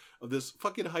girl, of this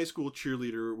fucking high school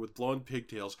cheerleader with blonde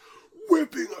pigtails,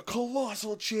 whipping a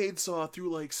colossal chainsaw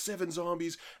through like 7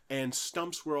 zombies and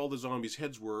stumps where all the zombies'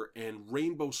 heads were, and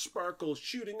rainbow sparkles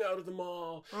shooting out of them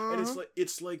all. And it's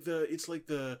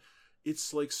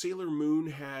like Sailor Moon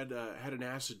had an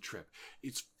acid trip.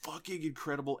 It's fucking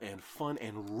incredible and fun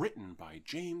and written by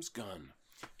James Gunn.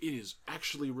 It is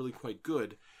actually really quite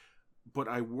good. But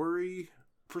I worry,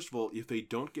 first of all, if they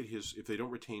don't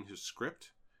retain his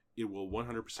script, it will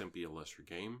 100% be a lesser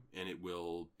game, and it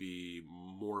will be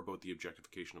more about the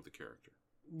objectification of the character.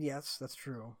 Yes, that's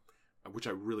true. Which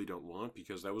I really don't want,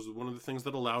 because that was one of the things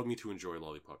that allowed me to enjoy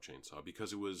Lollipop Chainsaw,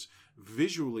 because it was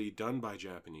visually done by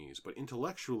Japanese, but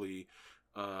intellectually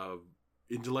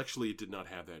it did not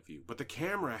have that view. But the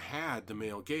camera had the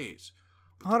male gaze.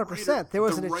 100%. There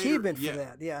was an achievement for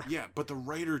that, yeah. Yeah, but the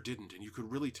writer didn't, and you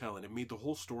could really tell, and it made the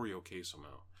whole story okay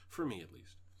somehow. For me, at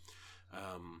least.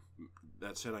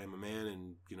 That said, I am a man,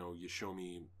 and, you show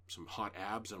me some hot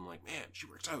abs, and I'm like, man, she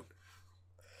works out.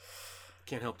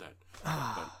 Can't help that.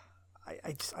 But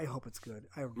I hope it's good.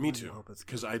 I me too, hope it's good.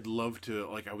 because I'd love to,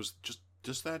 like, I was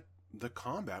just that, the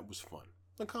combat was fun.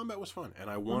 The combat was fun, and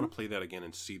I want to play that again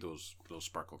and see those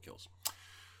sparkle kills.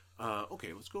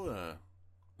 Okay, let's go to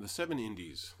the 7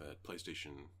 indies that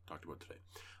PlayStation talked about today.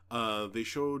 They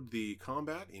showed the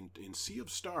combat in Sea of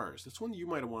Stars. That's one you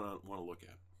might want to look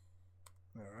at.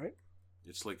 All right.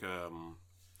 It's like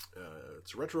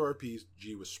it's a retro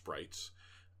RPG with sprites,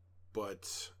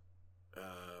 but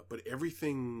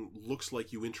everything looks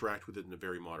like you interact with it in a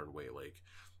very modern way. Like,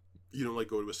 you don't, like,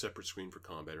 go to a separate screen for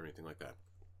combat or anything like that.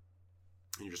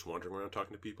 And you're just wandering around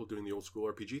talking to people doing the old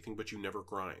school RPG thing, but you never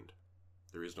grind.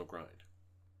 There is no grind,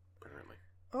 apparently.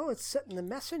 Oh, it's set in the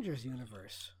Messengers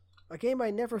universe. A game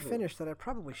I never finished that I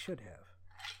probably should have.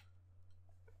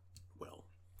 Well,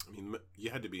 I mean,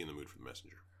 you had to be in the mood for the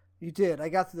Messenger. You did. I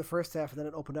got through the first half, and then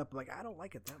it opened up. I'm like, I don't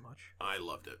like it that much. I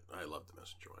loved it. I loved the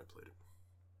Messenger when I played it.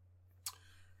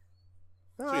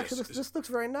 No, So, actually, yes, this looks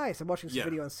very nice. I'm watching some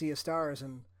video on Sea of Stars,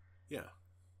 and yeah,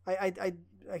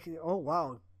 oh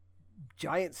wow,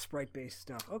 giant sprite-based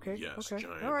stuff. Okay, yes, okay,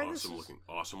 giant, all right,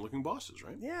 awesome looking bosses,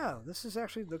 right? Yeah, this is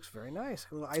actually looks very nice.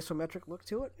 A little isometric look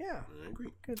to it. Yeah, I agree.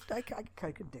 Good. I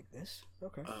could dig this.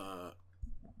 Okay.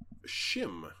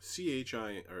 Shim,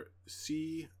 SCHIM.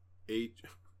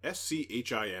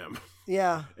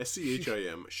 Yeah.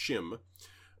 SCHIM, Shim,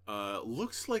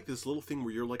 Looks like this little thing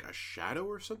where you're like a shadow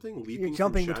or something, leaping. You're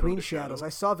jumping from shadow between to shadows. shadow. I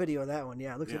saw a video of that one.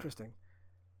 Yeah, it looks interesting.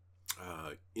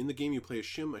 In the game, you play a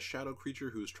shim, a shadow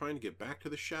creature who is trying to get back to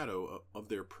the shadow of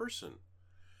their person.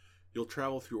 You'll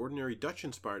travel through ordinary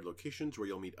Dutch-inspired locations where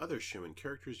you'll meet other shim and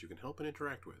characters you can help and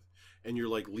interact with. And you're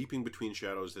like leaping between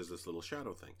shadows as this little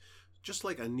shadow thing. Just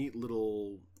like a neat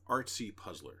little artsy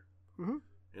puzzler. Mm-hmm.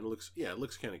 And it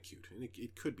looks kind of cute. And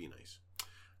it could be nice.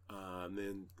 And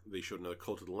then they showed another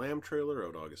Cult of the Lamb trailer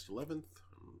out August 11th.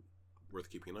 Worth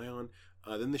keeping an eye on.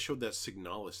 Then they showed that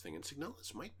Signalis thing. And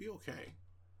Signalis might be okay.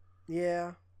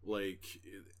 Yeah. Like,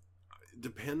 it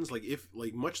depends. Like, if,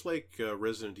 like, much like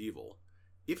Resident Evil,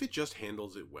 if it just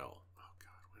handles it well. Oh,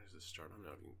 God, when does this start? I'm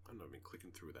not even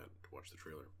clicking through that to watch the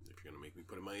trailer. If you're going to make me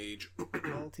put in my age.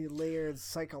 Multi-layered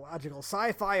psychological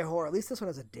sci-fi horror. At least this one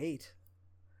has a date.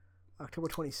 October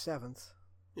 27th.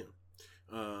 Yeah.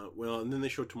 Well, and then they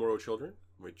showed Tomorrow Children,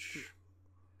 which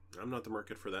I'm not the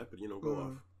market for that, but, go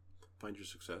off. Find your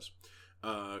success.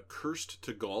 Cursed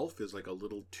to Golf is like a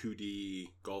little 2D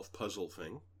golf puzzle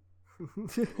thing.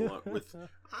 A lot with,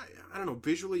 I don't know,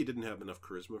 visually it didn't have enough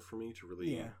charisma for me to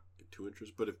really get too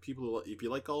interested. But if you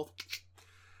like golf,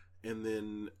 and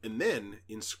then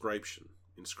Inscription.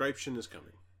 Inscription is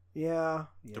coming. Yeah.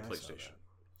 To PlayStation.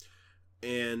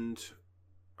 And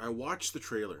I watched the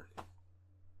trailer,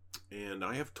 and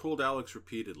I have told Alex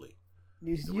repeatedly.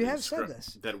 You have said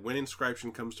this. That when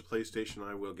Inscription comes to PlayStation,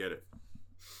 I will get it.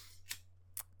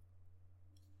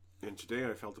 And today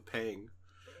I felt a pang.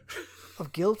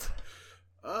 Of guilt?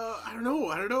 I don't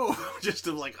know. Just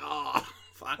of like,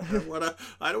 fuck,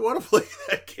 I don't wanna play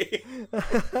that game.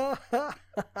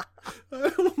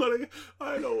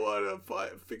 I don't wanna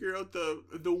figure out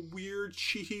the weird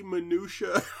cheaty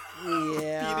minutia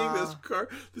beating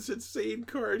this insane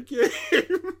card game.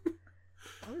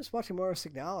 I'm just watching more of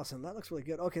Signalis, and that looks really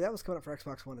good. Okay, that was coming up for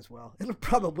Xbox One as well. It'll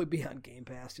probably be on Game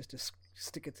Pass just to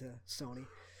stick it to Sony.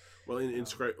 Well, it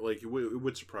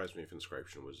would surprise me if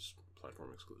Inscription was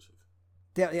platform exclusive.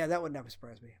 Yeah, that would never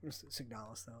surprise me.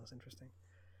 Signalis, though, is interesting.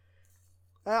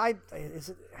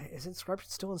 Is Inscription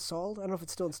still installed? I don't know if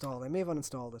it's still installed. I may have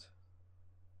uninstalled it.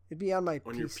 It'd be on my PC.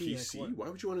 On your PC? Like, why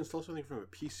would you uninstall something from a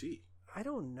PC? I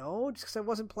don't know, just because I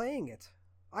wasn't playing it.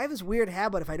 I have this weird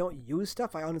habit, if I don't use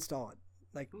stuff, I uninstall it.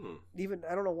 Like, even,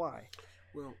 I don't know why.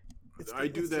 Well, I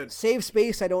do that. Save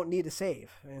space I don't need to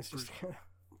save. I mean, it's just...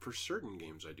 For certain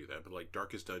games, I do that, but like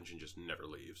Darkest Dungeon just never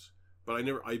leaves. But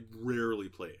I rarely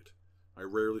play it. I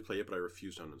rarely play it, but I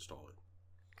refuse to uninstall it.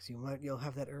 Because you'll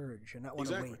have that urge and not want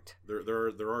to wait.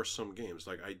 There are some games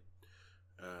like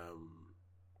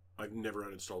I've never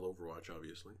uninstalled Overwatch,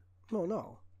 obviously. Oh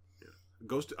no.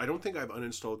 Yeah. I don't think I've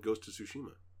uninstalled Ghost of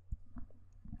Tsushima.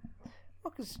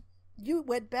 Well, because you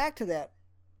went back to that.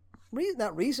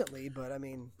 Not recently, but I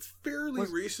mean, fairly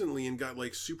recently, and got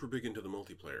like super big into the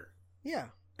multiplayer. Yeah.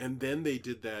 And then they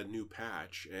did that new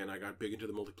patch, and I got big into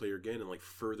the multiplayer again, and like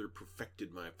further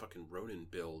perfected my fucking Ronin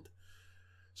build.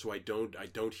 So I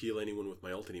don't heal anyone with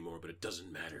my ult anymore, but it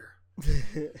doesn't matter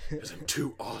because I'm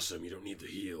too awesome. You don't need the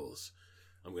heals.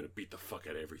 I'm gonna beat the fuck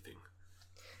out of everything.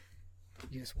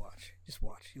 You just watch.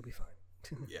 You'll be fine.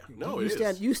 Yeah, no,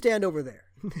 You stand over there.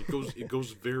 It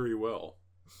goes very well.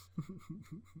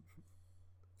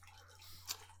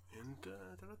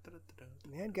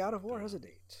 And God of War has a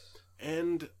date.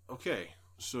 And, okay,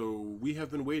 so we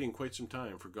have been waiting quite some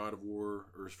time for God of War,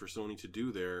 or for Sony to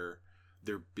do their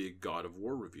big God of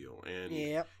War reveal. And,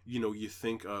 you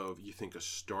think of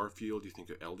Starfield, you think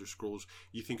of Elder Scrolls,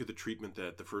 you think of the treatment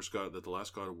that the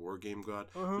last God of War game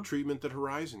got, the treatment that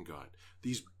Horizon got.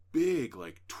 These big,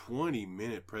 like,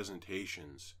 20-minute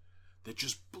presentations that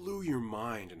just blew your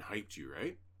mind and hyped you,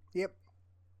 right? Yep.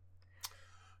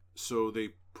 So they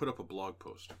put up a blog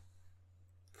post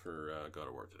for God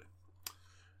of War today.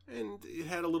 And it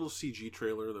had a little CG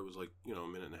trailer that was like, a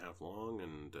minute and a half long,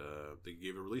 and they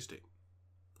gave a release date.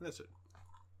 That's it.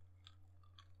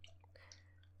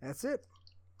 That's it.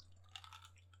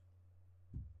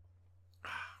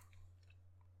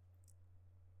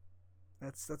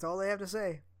 That's all they have to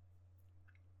say.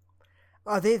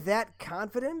 Are they that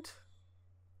confident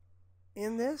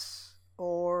in this?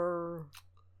 Or...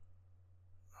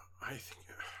 I think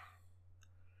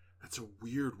that's a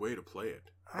weird way to play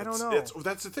it. I don't know.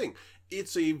 That's the thing.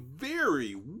 It's a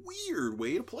very weird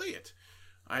way to play it.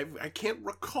 I can't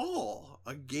recall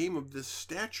a game of this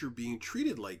stature being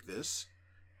treated like this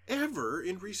ever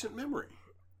in recent memory.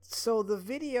 So the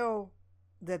video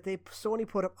that Sony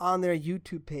put up on their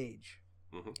YouTube page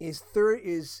is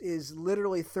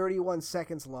literally 31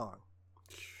 seconds long.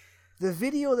 The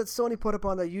video that Sony put up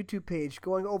on their YouTube page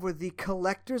going over the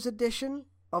collector's edition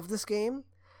of this game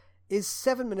is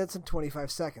 7 minutes and 25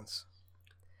 seconds.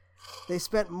 They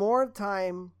spent more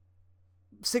time,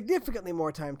 significantly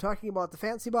more time, talking about the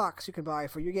fancy box you can buy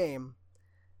for your game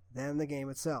than the game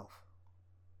itself.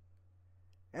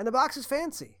 And the box is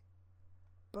fancy.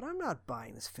 But I'm not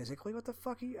buying this physically. What the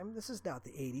fuck are you... I mean, this is not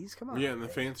the 80s. Come on. Yeah, and the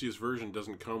fanciest version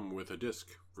doesn't come with a disc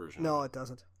version. No, it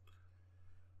doesn't.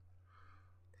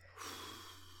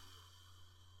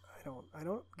 I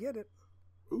don't get it.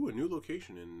 Ooh, a new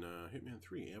location in Hitman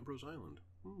 3, Ambrose Island.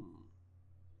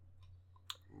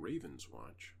 Raven's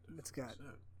Watch. It's got...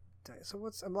 So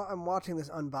what's... I'm watching this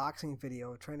unboxing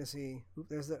video, trying to see...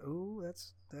 There's the...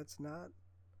 that's not...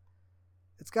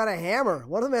 It's got a hammer.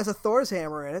 One of them has a Thor's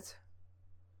hammer in it.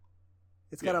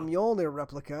 It's got a Mjolnir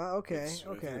replica. Okay.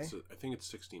 I think it's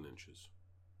 16 inches.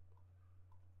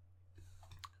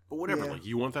 But whatever. Yeah. Like,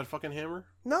 you want that fucking hammer?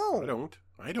 No.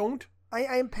 I don't. I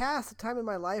am past the time in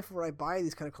my life where I buy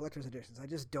these kind of collector's editions. I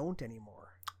just don't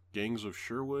anymore. Gangs of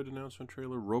Sherwood announcement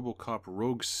trailer. RoboCop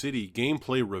Rogue City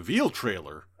gameplay reveal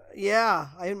trailer. Yeah,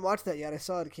 I didn't watch that yet. I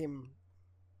saw it came...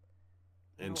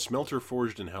 And Smelter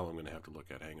Forged in Hell I'm going to have to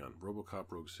look at. Hang on. RoboCop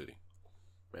Rogue City.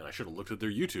 Man, I should have looked at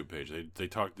their YouTube page. They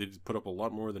put up a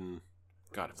lot more than...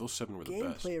 God, if those 7 were the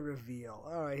best. Gameplay reveal.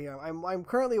 All right, here. I'm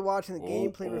currently watching the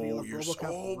gameplay reveal of RoboCop.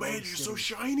 Oh, man, you're so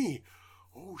shiny.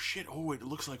 Oh, shit. Oh, it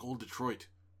looks like old Detroit.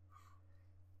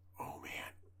 Oh, man.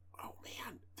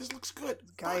 This looks good.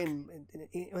 Guy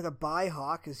with a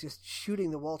Bihawk is just shooting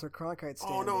the Walter Cronkite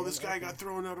stand. Oh, no, this guy got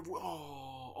thrown out of...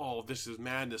 Oh, this is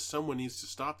madness. Someone needs to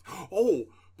stop. Oh,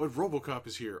 but RoboCop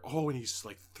is here. Oh, and he's,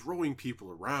 like, throwing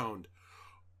people around.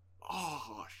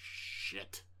 Oh,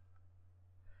 shit.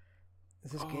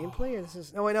 Is this gameplay or this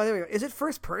is... Oh, wait, no, there we go. Is it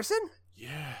first person?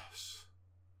 Yes.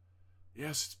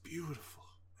 Yes, it's beautiful.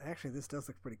 Actually, this does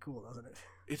look pretty cool, doesn't it?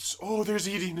 It's... Oh, there's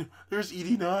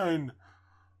ED9.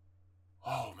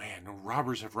 Oh, man, no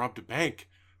robbers have robbed a bank.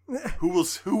 Who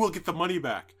will get the money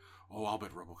back? Oh, I'll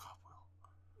bet RoboCop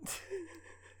will.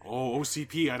 Oh,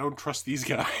 OCP, I don't trust these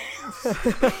guys.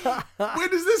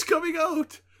 When is this coming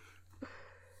out?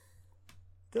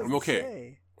 I'm okay.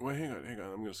 Say. Wait, hang on.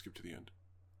 I'm going to skip to the end.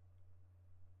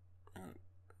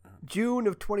 June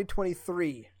of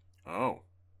 2023. Oh.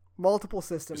 Multiple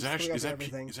systems. Is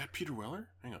that Peter Weller?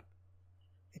 Hang on.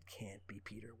 It can't be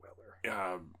Peter Weller.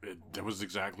 That was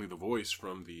exactly the voice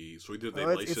from the... So they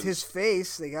licensed... It's his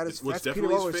face. They got his... That's Peter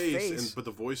definitely Weller's his face. face. But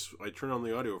the voice... I turned on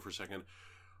the audio for a second.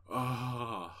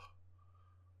 Oh,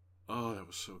 that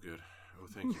was so good. Oh,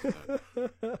 thank you for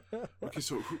that. Okay,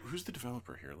 so who's the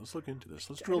developer here? Let's look into this.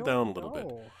 Let's drill down a little bit.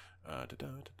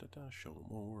 Show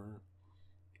more.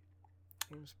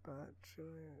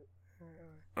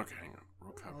 Okay, hang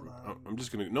on. I'm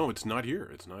just gonna... No, it's not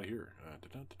here.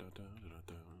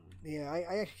 Yeah,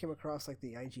 I actually came across like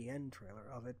the IGN trailer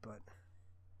of it, but...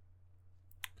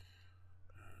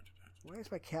 Why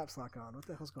is my caps lock on? What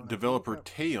the hell's going on? Developer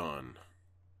Teyon.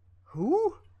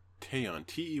 Who? Teyon.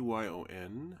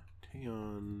 Teyon.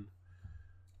 Teyon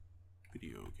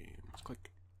video games.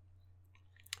 Click.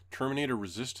 Terminator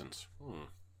Resistance.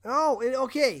 Oh,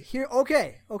 okay. Here,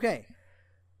 okay.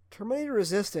 Terminator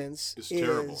Resistance is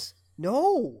terrible.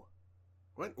 No.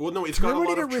 What? Well, no, it's got a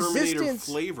lot of Terminator Resistance...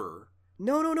 flavor.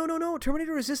 No.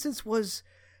 Terminator Resistance was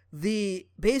the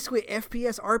basically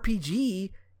FPS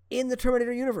RPG in the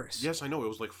Terminator universe. Yes, I know. It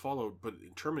was like Fallout, but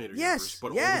in Terminator universe.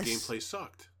 But all the gameplay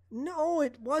sucked. No,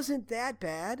 it wasn't that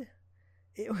bad.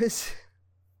 It was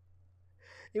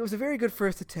a very good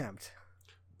first attempt.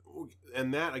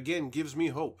 And that again gives me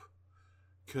hope,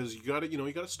 because you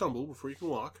gotta stumble before you can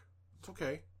walk. It's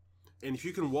okay. And if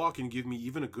you can walk and give me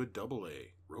even a good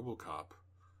AA RoboCop,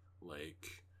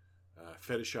 like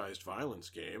fetishized violence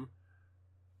game,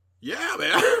 yeah,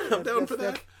 man, I'm down for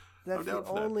that. That's the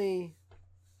only.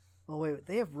 Oh wait,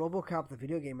 they have RoboCop the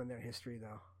video game in their history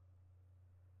though.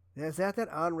 Is that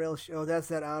on-rail? That's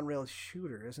that on-rail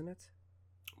shooter, isn't it?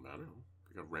 I don't know.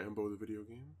 They got Rambo the video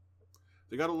game.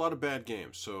 They got a lot of bad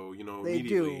games, so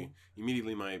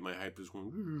immediately my hype is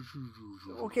going.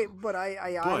 Okay, but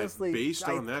I honestly, based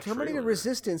on that Terminator trailer,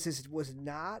 Resistance was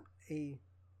not a.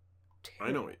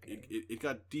 I know it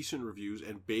got decent reviews,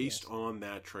 and based on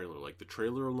that trailer, like the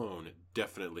trailer alone, it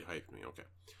definitely hyped me. Okay,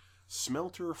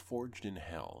 Smelter Forged in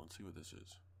Hell. Let's see what this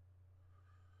is.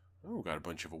 Oh, got a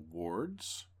bunch of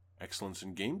awards. Excellence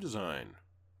in game design.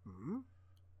 Mm-hmm.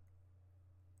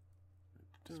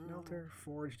 Smelter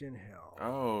Forged in Hell.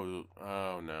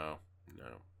 Oh no.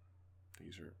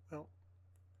 These are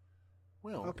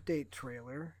well. Update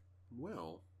trailer.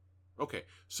 Well, okay.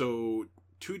 So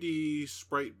 2D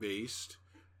sprite based.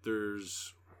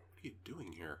 There's... What are you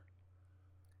doing here?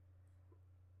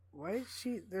 Why is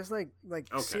she? There's like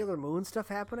Okay. Sailor Moon stuff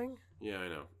happening. Yeah, I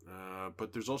know.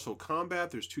 But there's also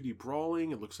combat. There's 2D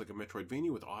brawling. It looks like a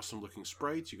Metroidvania with awesome looking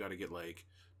sprites. You got to get like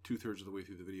 2/3 of the way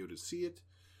through the video to see it.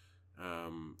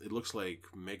 It looks like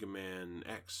Mega Man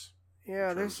X.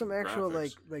 Yeah, there's some actual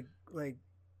graphics. like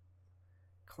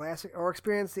classic or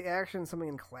experience the action something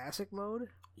in classic mode.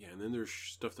 Yeah, and then there's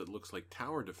stuff that looks like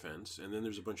tower defense, and then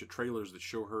there's a bunch of trailers that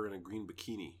show her in a green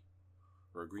bikini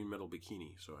or a green metal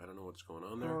bikini. So I don't know what's going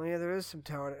on there. Oh yeah, there is some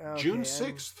tower. Okay, June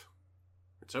 6th.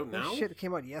 It's out now. Shit, it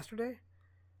came out yesterday.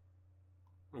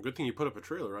 Well, good thing you put up a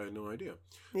trailer. I had no idea.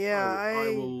 Yeah,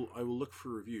 I will look for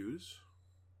reviews.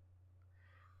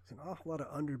 There's an awful lot of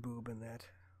underboob in that.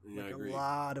 Yeah, like I agree. A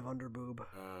lot of underboob.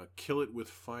 Kill It With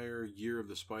Fire, Year of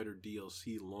the Spider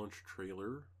DLC launch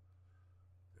trailer.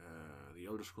 The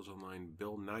Elder Scrolls Online,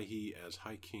 Bill Nighy as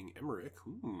High King Emmerich.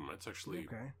 That's actually,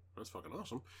 Okay. that's fucking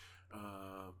awesome.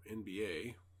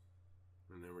 NBA.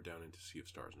 And then we're down into Sea of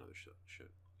Stars and other shit.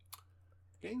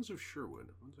 Gangs of Sherwood.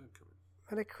 When's that coming?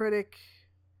 Metacritic.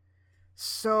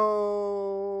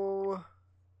 So.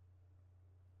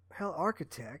 Hell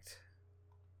Architect.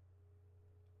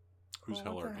 Who's Oh,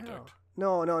 Hell what the Architect? hell?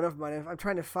 No, never mind. I'm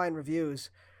trying to find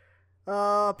reviews.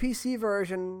 PC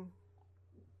version.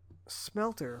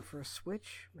 Smelter for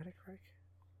Switch. Metacritic.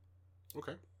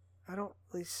 Okay. I don't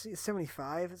really see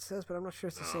 75. It says, but I'm not sure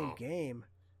it's the same Oh. game.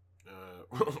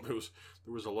 Well,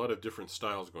 there was a lot of different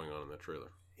styles going on in that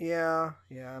trailer. Yeah.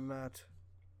 I'm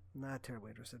not terribly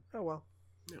interested. Oh well.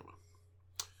 Yeah. Well.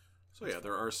 So yeah,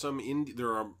 there are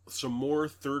some more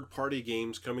third-party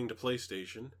games coming to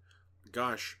PlayStation.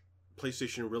 Gosh,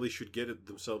 PlayStation really should get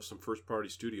themselves some first-party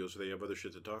studios so they have other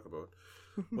shit to talk about.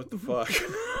 What the fuck?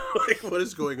 Like, what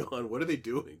is going on? What are they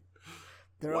doing?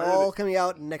 They're Why all coming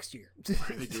out next year.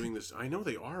 Why are they doing this? I know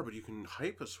they are, but you can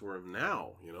hype us for them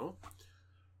now, you know?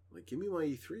 Like, give me my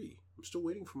E3. I'm still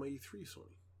waiting for my E3,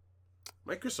 Sony.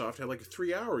 Microsoft had like a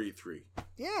 3-hour E3.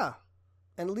 Yeah.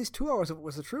 And at least 2 hours of it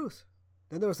was the truth.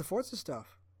 Then there was the Forza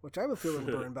stuff, which I would feel a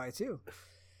little burned by too.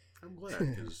 I'm glad,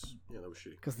 because, yeah, that was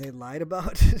shitty. Because they lied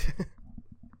about it.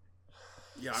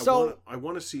 Yeah, So- I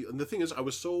want to see. And the thing is, I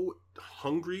was so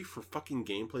hungry for fucking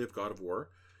gameplay of God of War.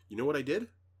 You know what I did?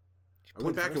 I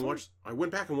went back and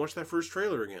watched that first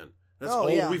trailer again. That's all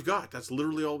we've got. That's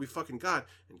literally all we fucking got.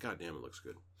 And goddamn, it looks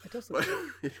good. It does look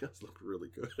good. It does look really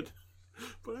good.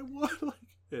 But I want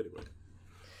anyway.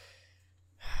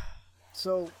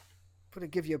 So, I'm going to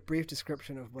give you a brief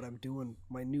description of what I'm doing,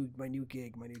 my new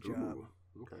gig, my new job. Ooh,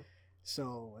 okay.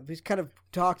 So, we've kind of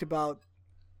talked about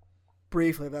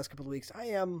briefly the last couple of weeks. I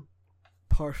am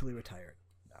partially retired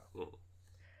now. Oh.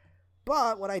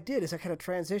 But what I did is I kind of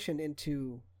transitioned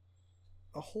into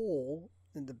a hole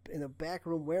in the back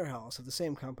room warehouse of the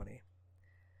same company,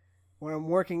 where I'm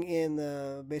working in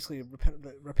the basically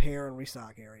repair and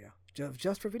restock area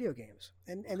just for video games.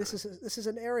 And this is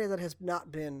an area that has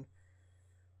not been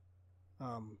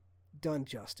done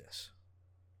justice.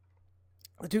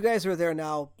 The two guys who are there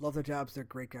now love their jobs. They're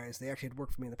great guys. They actually had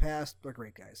worked for me in the past. They're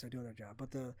great guys. They're doing their job.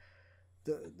 But the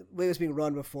way it was being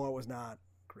run before was not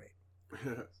great.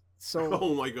 So,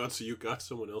 oh my god! So you got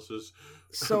someone else's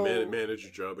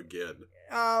manager job again?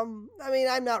 I mean,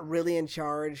 I'm not really in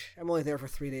charge. I'm only there for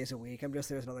 3 days a week. I'm just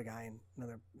there as another guy in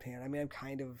another hand. I mean,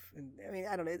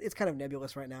 I don't know. It's kind of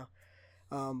nebulous right now.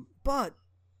 But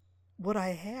what I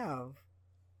have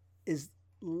is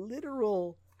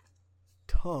literal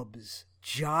tubs,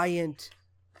 giant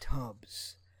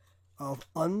tubs of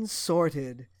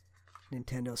unsorted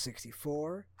Nintendo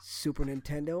 64, Super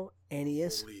Nintendo,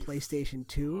 NES, Holy PlayStation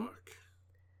 2. Fuck.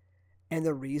 And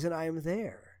the reason I am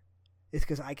there is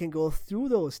because I can go through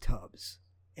those tubs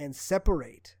and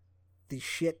separate the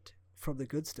shit from the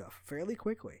good stuff fairly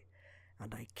quickly.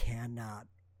 And I cannot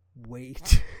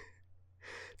wait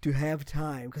to have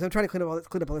time, because I'm trying to clean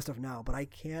up all this stuff now, but I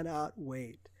cannot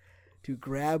wait to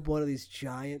grab one of these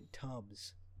giant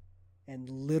tubs and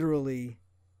literally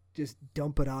just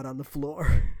dump it out on the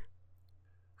floor.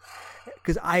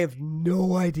 Because I have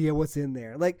no idea what's in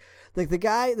there. Like the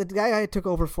guy I took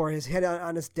over for, his head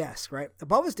on his desk, right?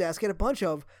 Above his desk, he had a bunch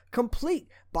of complete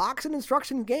box and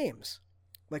instruction games,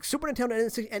 like Super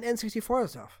Nintendo and N64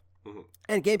 stuff,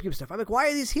 and GameCube stuff. I'm like, why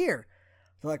are these here?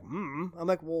 They're like, I'm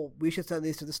like, well, we should send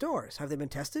these to the stores. Have they been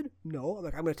tested? No. I'm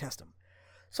like, I'm going to test them.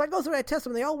 So I go through and I test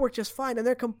them, and they all work just fine, and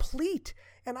they're complete.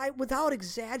 And without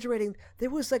exaggerating,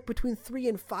 there was like between $3,000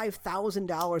 and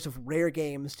 $5,000 of rare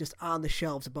games just on the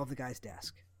shelves above the guy's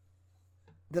desk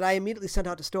that I immediately sent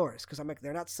out to stores, because I'm like,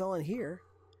 they're not selling here.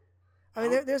 I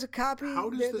mean, there's a copy. How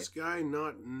does this guy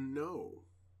not know?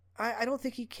 I don't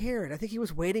think he cared. I think he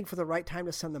was waiting for the right time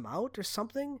to send them out or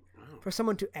something, for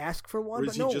someone to ask for one. Or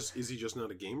but no, is he just not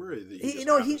a gamer?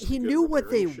 He knew what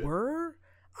they were.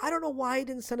 I don't know why he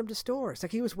didn't send them to stores.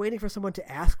 Like he was waiting for someone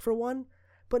to ask for one.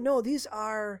 But no, these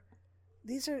are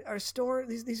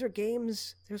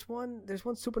games. There's one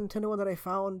Super Nintendo one that I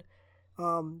found.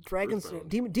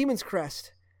 Demon's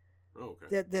Crest. Oh,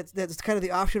 okay. That's kind of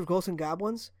the offshoot of Ghosts and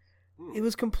Goblins. It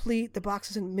was complete. The box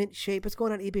is in mint shape. It's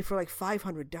going on eBay for like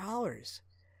 $500.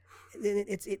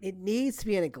 It needs to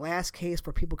be in a glass case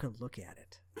where people can look at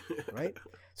it, right?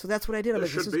 So that's what I did. It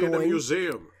should be in a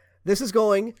museum. This is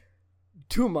going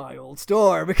to my old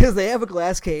store because they have a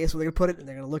glass case where they're going to put it and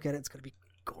they're going to look at it. It's going to be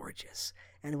gorgeous.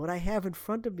 And what I have in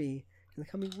front of me in the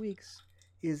coming weeks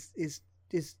is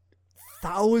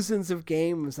thousands of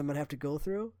games I'm going to have to go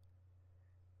through.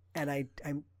 And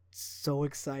I'm so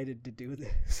excited to do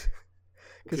this.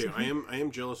 Okay, I am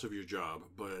jealous of your job,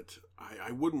 but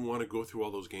I wouldn't want to go through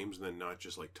all those games and then not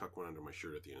just like tuck one under my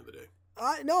shirt at the end of the day.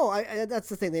 No, that's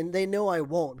the thing. They know I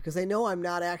won't because they know I'm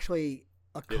not actually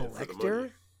a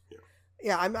collector.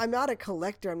 Yeah, I'm not a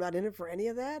collector. I'm not in it for any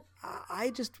of that.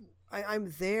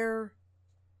 I'm there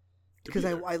because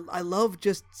I love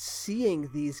just seeing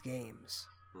these games,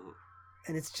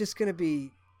 and it's just gonna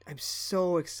be. I'm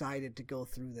so excited to go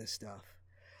through this stuff.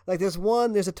 Like there's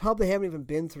a tub they haven't even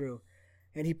been through.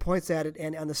 And he points at it,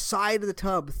 and on the side of the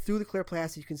tub, through the clear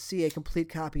plastic, you can see a complete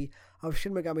copy of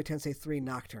Shin Megami Tensei 3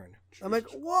 Nocturne. Jesus. I'm like,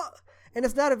 what? And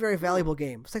it's not a very valuable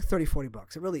game. It's like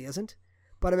 $30-$40. It really isn't.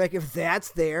 But I'm like, if that's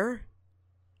there,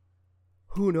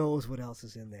 who knows what else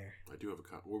is in there? I do have a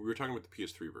copy. Well, we were talking about the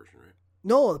PS3 version, right?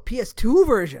 No, the PS2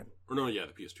 version. Or no, yeah,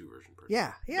 the PS2 version.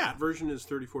 Yeah. That version is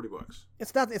 $30-$40.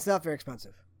 It's not very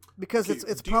expensive because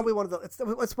it's probably one of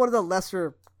the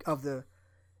lesser of the.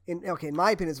 In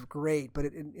my opinion, it's great, but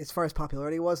as far as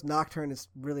popularity was, Nocturne is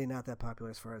really not that popular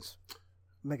as far as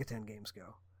Megaten games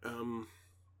go.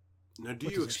 Now, do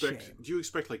you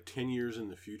expect like 10 years in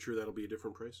the future that'll be a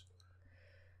different price?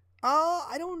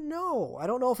 I don't know. I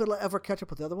don't know if it'll ever catch up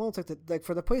with the other ones. Like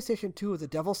for the PlayStation 2, the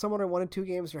Devil Summoner 1 and 2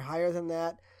 games are higher than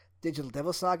that. Digital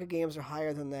Devil Saga games are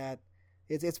higher than that.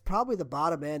 It's probably the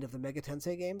bottom end of the Mega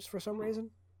Tensei games for some reason.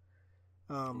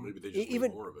 Maybe they just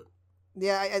made more of it.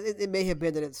 Yeah, it may have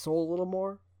been that it sold a little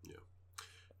more. Yeah.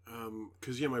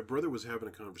 Because, my brother was having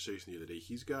a conversation the other day.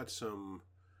 He's got some...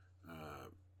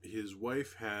 his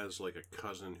wife has, like, a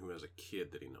cousin who has a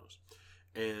kid that he knows.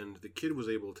 And the kid was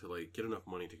able to, like, get enough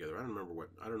money together. I don't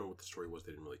know what the story was.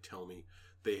 They didn't really tell me.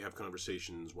 They have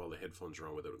conversations while the headphones are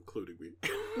on without including me.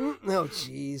 Oh,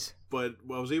 jeez. But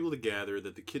I was able to gather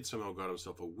that the kid somehow got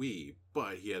himself a Wii,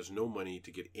 but he has no money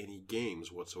to get any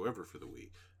games whatsoever for the Wii.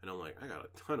 And I'm like, I got a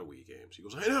ton of Wii games. He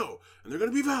goes, I know, and they're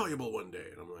going to be valuable one day.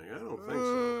 And I'm like, I don't think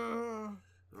so.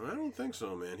 I don't think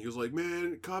so, man. He was like,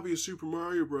 man, a copy of Super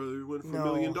Mario Brothers went for $1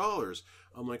 million.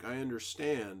 I'm like, I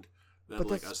understand that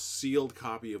like a sealed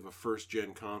copy of a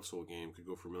first-gen console game could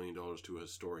go for $1 million to a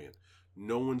historian.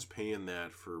 No one's paying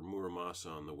that for Muramasa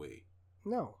on the Wii.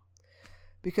 No.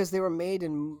 Because they were made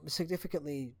in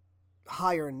significantly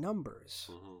higher numbers.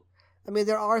 Mm-hmm. I mean,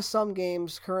 there are some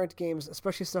games, current games,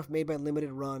 especially stuff made by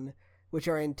Limited Run, which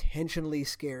are intentionally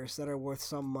scarce, that are worth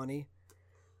some money.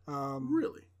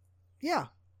 Really? Yeah.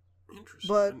 Interesting.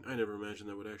 But I never imagined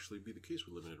that would actually be the case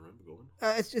with Limited Run. Go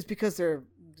on. It's just because they're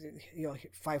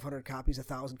 500 copies,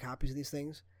 1,000 copies of these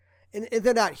things. And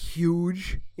they're not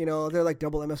huge, they're like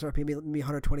double MSRP, maybe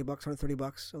 $120,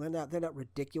 $130. So they're not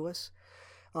ridiculous.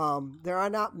 There are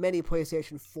not many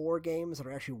PlayStation 4 games that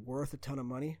are actually worth a ton of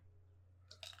money.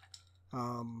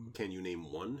 Can you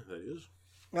name one that is?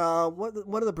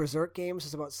 One of the Berserk games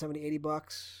is about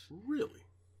 $70-$80. Really?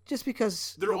 Just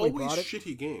because they're always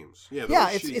shitty games.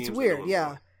 Yeah, it's weird.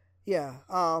 Yeah.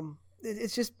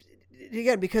 It's just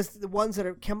again because the ones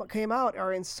that came out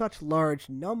are in such large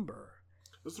number.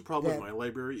 That's the problem with my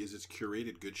library is it's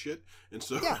curated good shit, and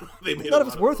so they made none of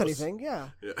it's worth anything. Yeah.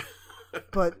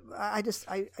 But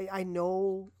I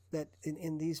know that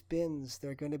in these bins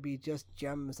they're going to be just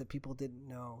gems that people didn't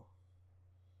know,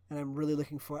 and I'm really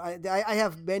looking for. I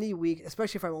have many weeks,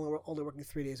 especially if I'm only working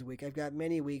 3 days a week. I've got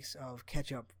many weeks of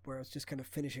catch up where it's just kind of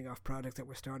finishing off projects that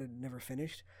were started and never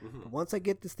finished. Mm-hmm. But once I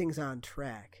get these things on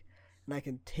track, and I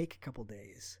can take a couple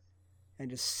days and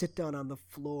just sit down on the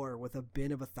floor with a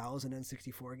bin of 1,000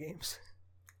 N64 games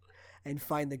and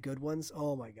find the good ones.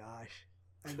 Oh my gosh.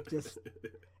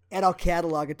 And I'll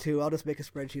catalog it too. I'll just make a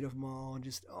spreadsheet of them all and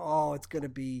just, it's going to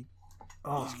be,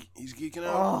 He's geeking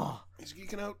out. He's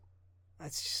geeking out.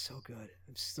 That's just so good.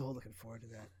 I'm so looking forward to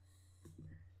that.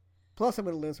 Plus, I'm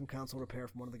going to learn some console repair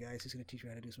from one of the guys. He's going to teach me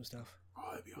how to do some stuff. Oh,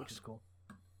 that'd be awesome. Which is cool.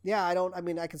 Yeah, I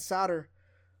can solder.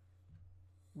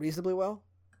 reasonably well,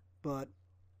 but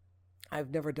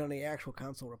I've never done any actual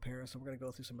console repairs, so we're going to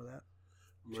go through some of that.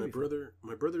 My brother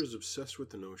is obsessed with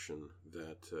the notion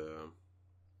that,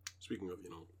 speaking of,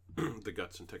 the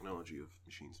guts and technology of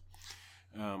machines,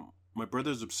 my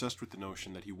brother is obsessed with the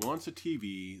notion that he wants a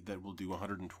TV that will do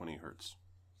 120 hertz.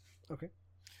 Okay.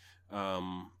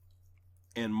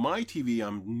 And my TV, I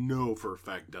know for a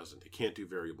fact doesn't. It can't do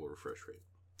variable refresh rate.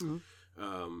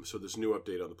 Mm-hmm. So this new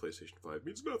update on the PlayStation 5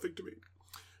 means nothing to me.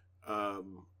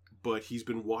 But he's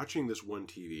been watching this one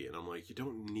TV, and I'm like, you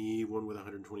don't need one with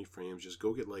 120 frames. Just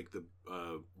go get like the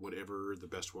whatever the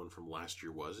best one from last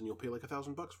year was, and you'll pay like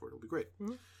 $1,000 for it. It'll be great.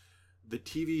 Mm-hmm. The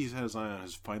TV he has on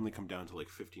has finally come down to like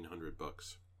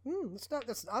 $1,500.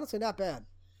 That's honestly not bad.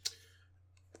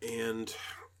 And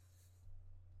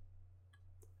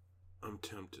I'm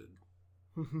tempted.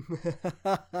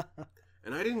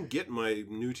 And I didn't get my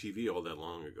new TV all that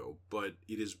long ago, but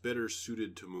it is better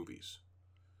suited to movies.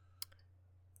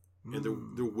 And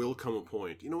there will come a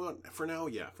point. You know what? For now,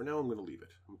 I'm going to leave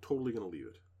it. I'm totally going to leave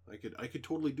it. I could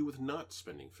totally do with not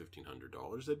spending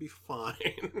 $1,500. That'd be fine.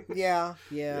 Yeah.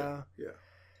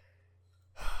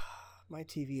 My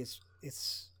TV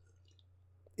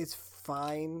it's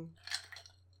fine,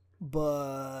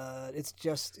 but it's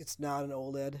not an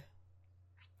OLED.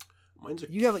 Mine's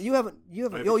a you have a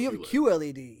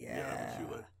QLED. Yeah. I have a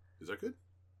QLED. Is that good?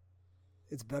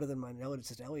 It's better than mine. No, it's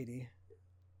just LED.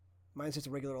 Mine's just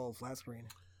a regular old flat screen.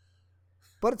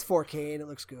 But it's 4K and it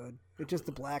looks good. It's just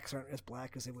the blacks aren't as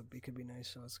black as they would be. Could be nice,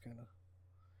 so it's kind of...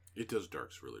 It does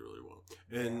darks really, really well.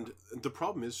 And the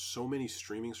problem is so many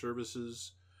streaming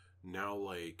services now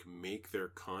like make their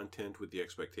content with the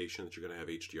expectation that you're going to have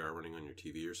HDR running on your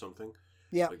TV or something.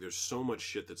 Yeah. Like there's so much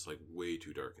shit that's like way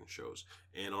too dark in shows.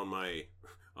 And on my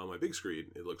big screen,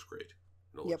 it looks great.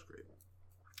 It all looks great.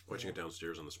 Watching it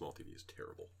downstairs on the small TV is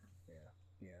terrible.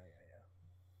 Yeah.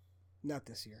 Not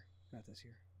this year.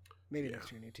 Maybe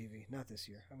next year, new TV. Not this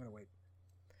year. I'm going to wait.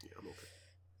 Yeah, I'm okay.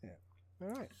 Yeah.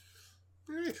 All right.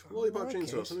 Lollipop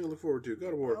Chainsaw. Something to look forward to.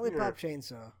 God of War. Lollipop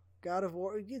Chainsaw. God of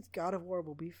War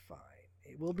will be fine.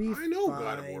 It will be fine. I know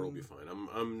God of War will be fine.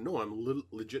 I'm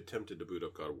legit tempted to boot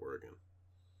up God of War again.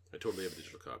 I totally have a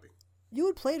digital copy. You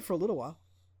would play it for a little while.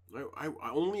 I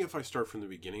only if I start from the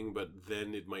beginning, but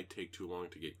then it might take too long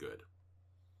to get good.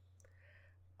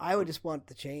 I would just want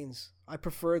the chains. I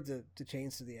preferred the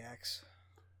chains to the axe.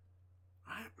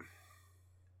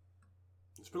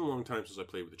 It's been a long time since I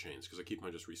played with the chains because I keep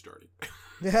on just restarting.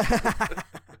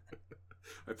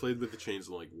 I played with the chains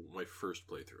in like my first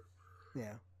playthrough.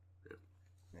 Yeah.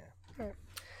 All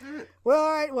right.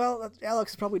 Well,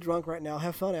 Alex is probably drunk right now.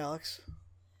 Have fun, Alex.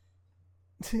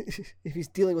 If he's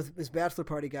dealing with his bachelor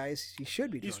party guys, he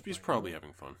should be drunk. He's probably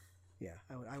having fun. Yeah,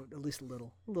 I would at least a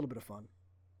little bit of fun.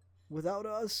 Without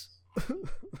us,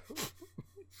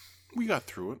 we got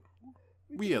through it.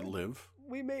 We had live.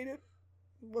 We made it.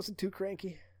 Wasn't too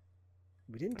cranky.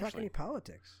 We didn't talk any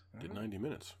politics. Did 90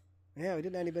 minutes. Yeah, we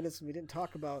did 90 minutes, and we didn't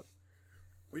talk about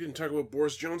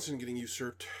Boris Johnson getting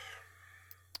usurped.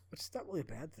 Which is not really a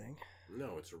bad thing.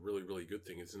 No, it's a really, really good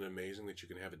thing. Isn't it amazing that you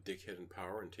can have a dickhead in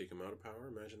power and take him out of power?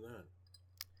 Imagine that.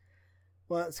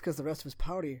 Well, it's because the rest of his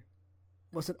party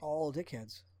wasn't all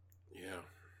dickheads. Yeah.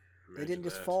 They didn't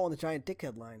just fall in the giant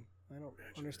dickhead line. I don't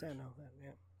understand how that.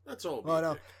 Yeah. That's all. Oh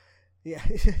no. Yeah.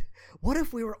 What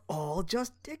if we were all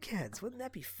just dickheads? Wouldn't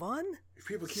that be fun? If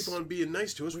people keep on being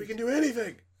nice to us, we can do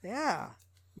anything. Yeah.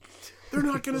 They're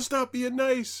not going to stop being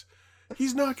nice.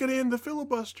 He's not going to end the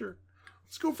filibuster.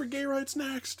 Let's go for gay rights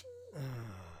next.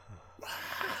 Wow.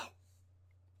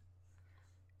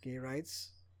 Gay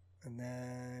rights, and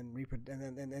then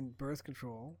and then birth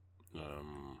control.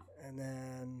 And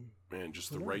then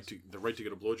just the right to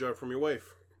get a blowjob from your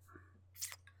wife,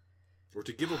 or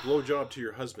to give a blowjob to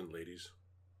your husband, ladies.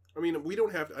 I mean, we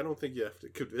don't have to. I don't think you have to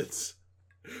convince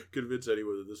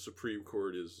anyone that the Supreme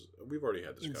Court is. We've already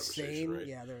had this conversation, right?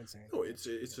 Yeah, they're insane. No, it's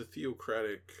a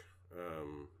theocratic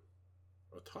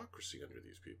autocracy under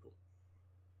these people,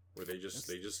 where they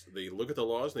look at the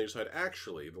laws and they decide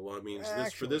actually the law means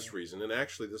this for this reason, and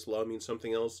actually this law means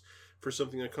something else for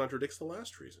something that contradicts the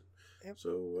last reason. Yep.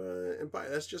 So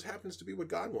that just happens to be what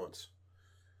God wants.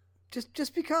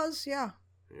 Just because, yeah.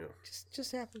 Yeah.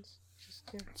 Just happens.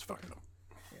 It's fucked up.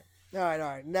 Yeah. All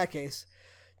right. In that case,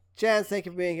 Chance, thank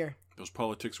you for being here. Those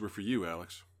politics were for you,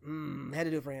 Alex. Had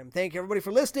to do it for him. Thank you, everybody,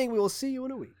 for listening. We will see you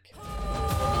in a week.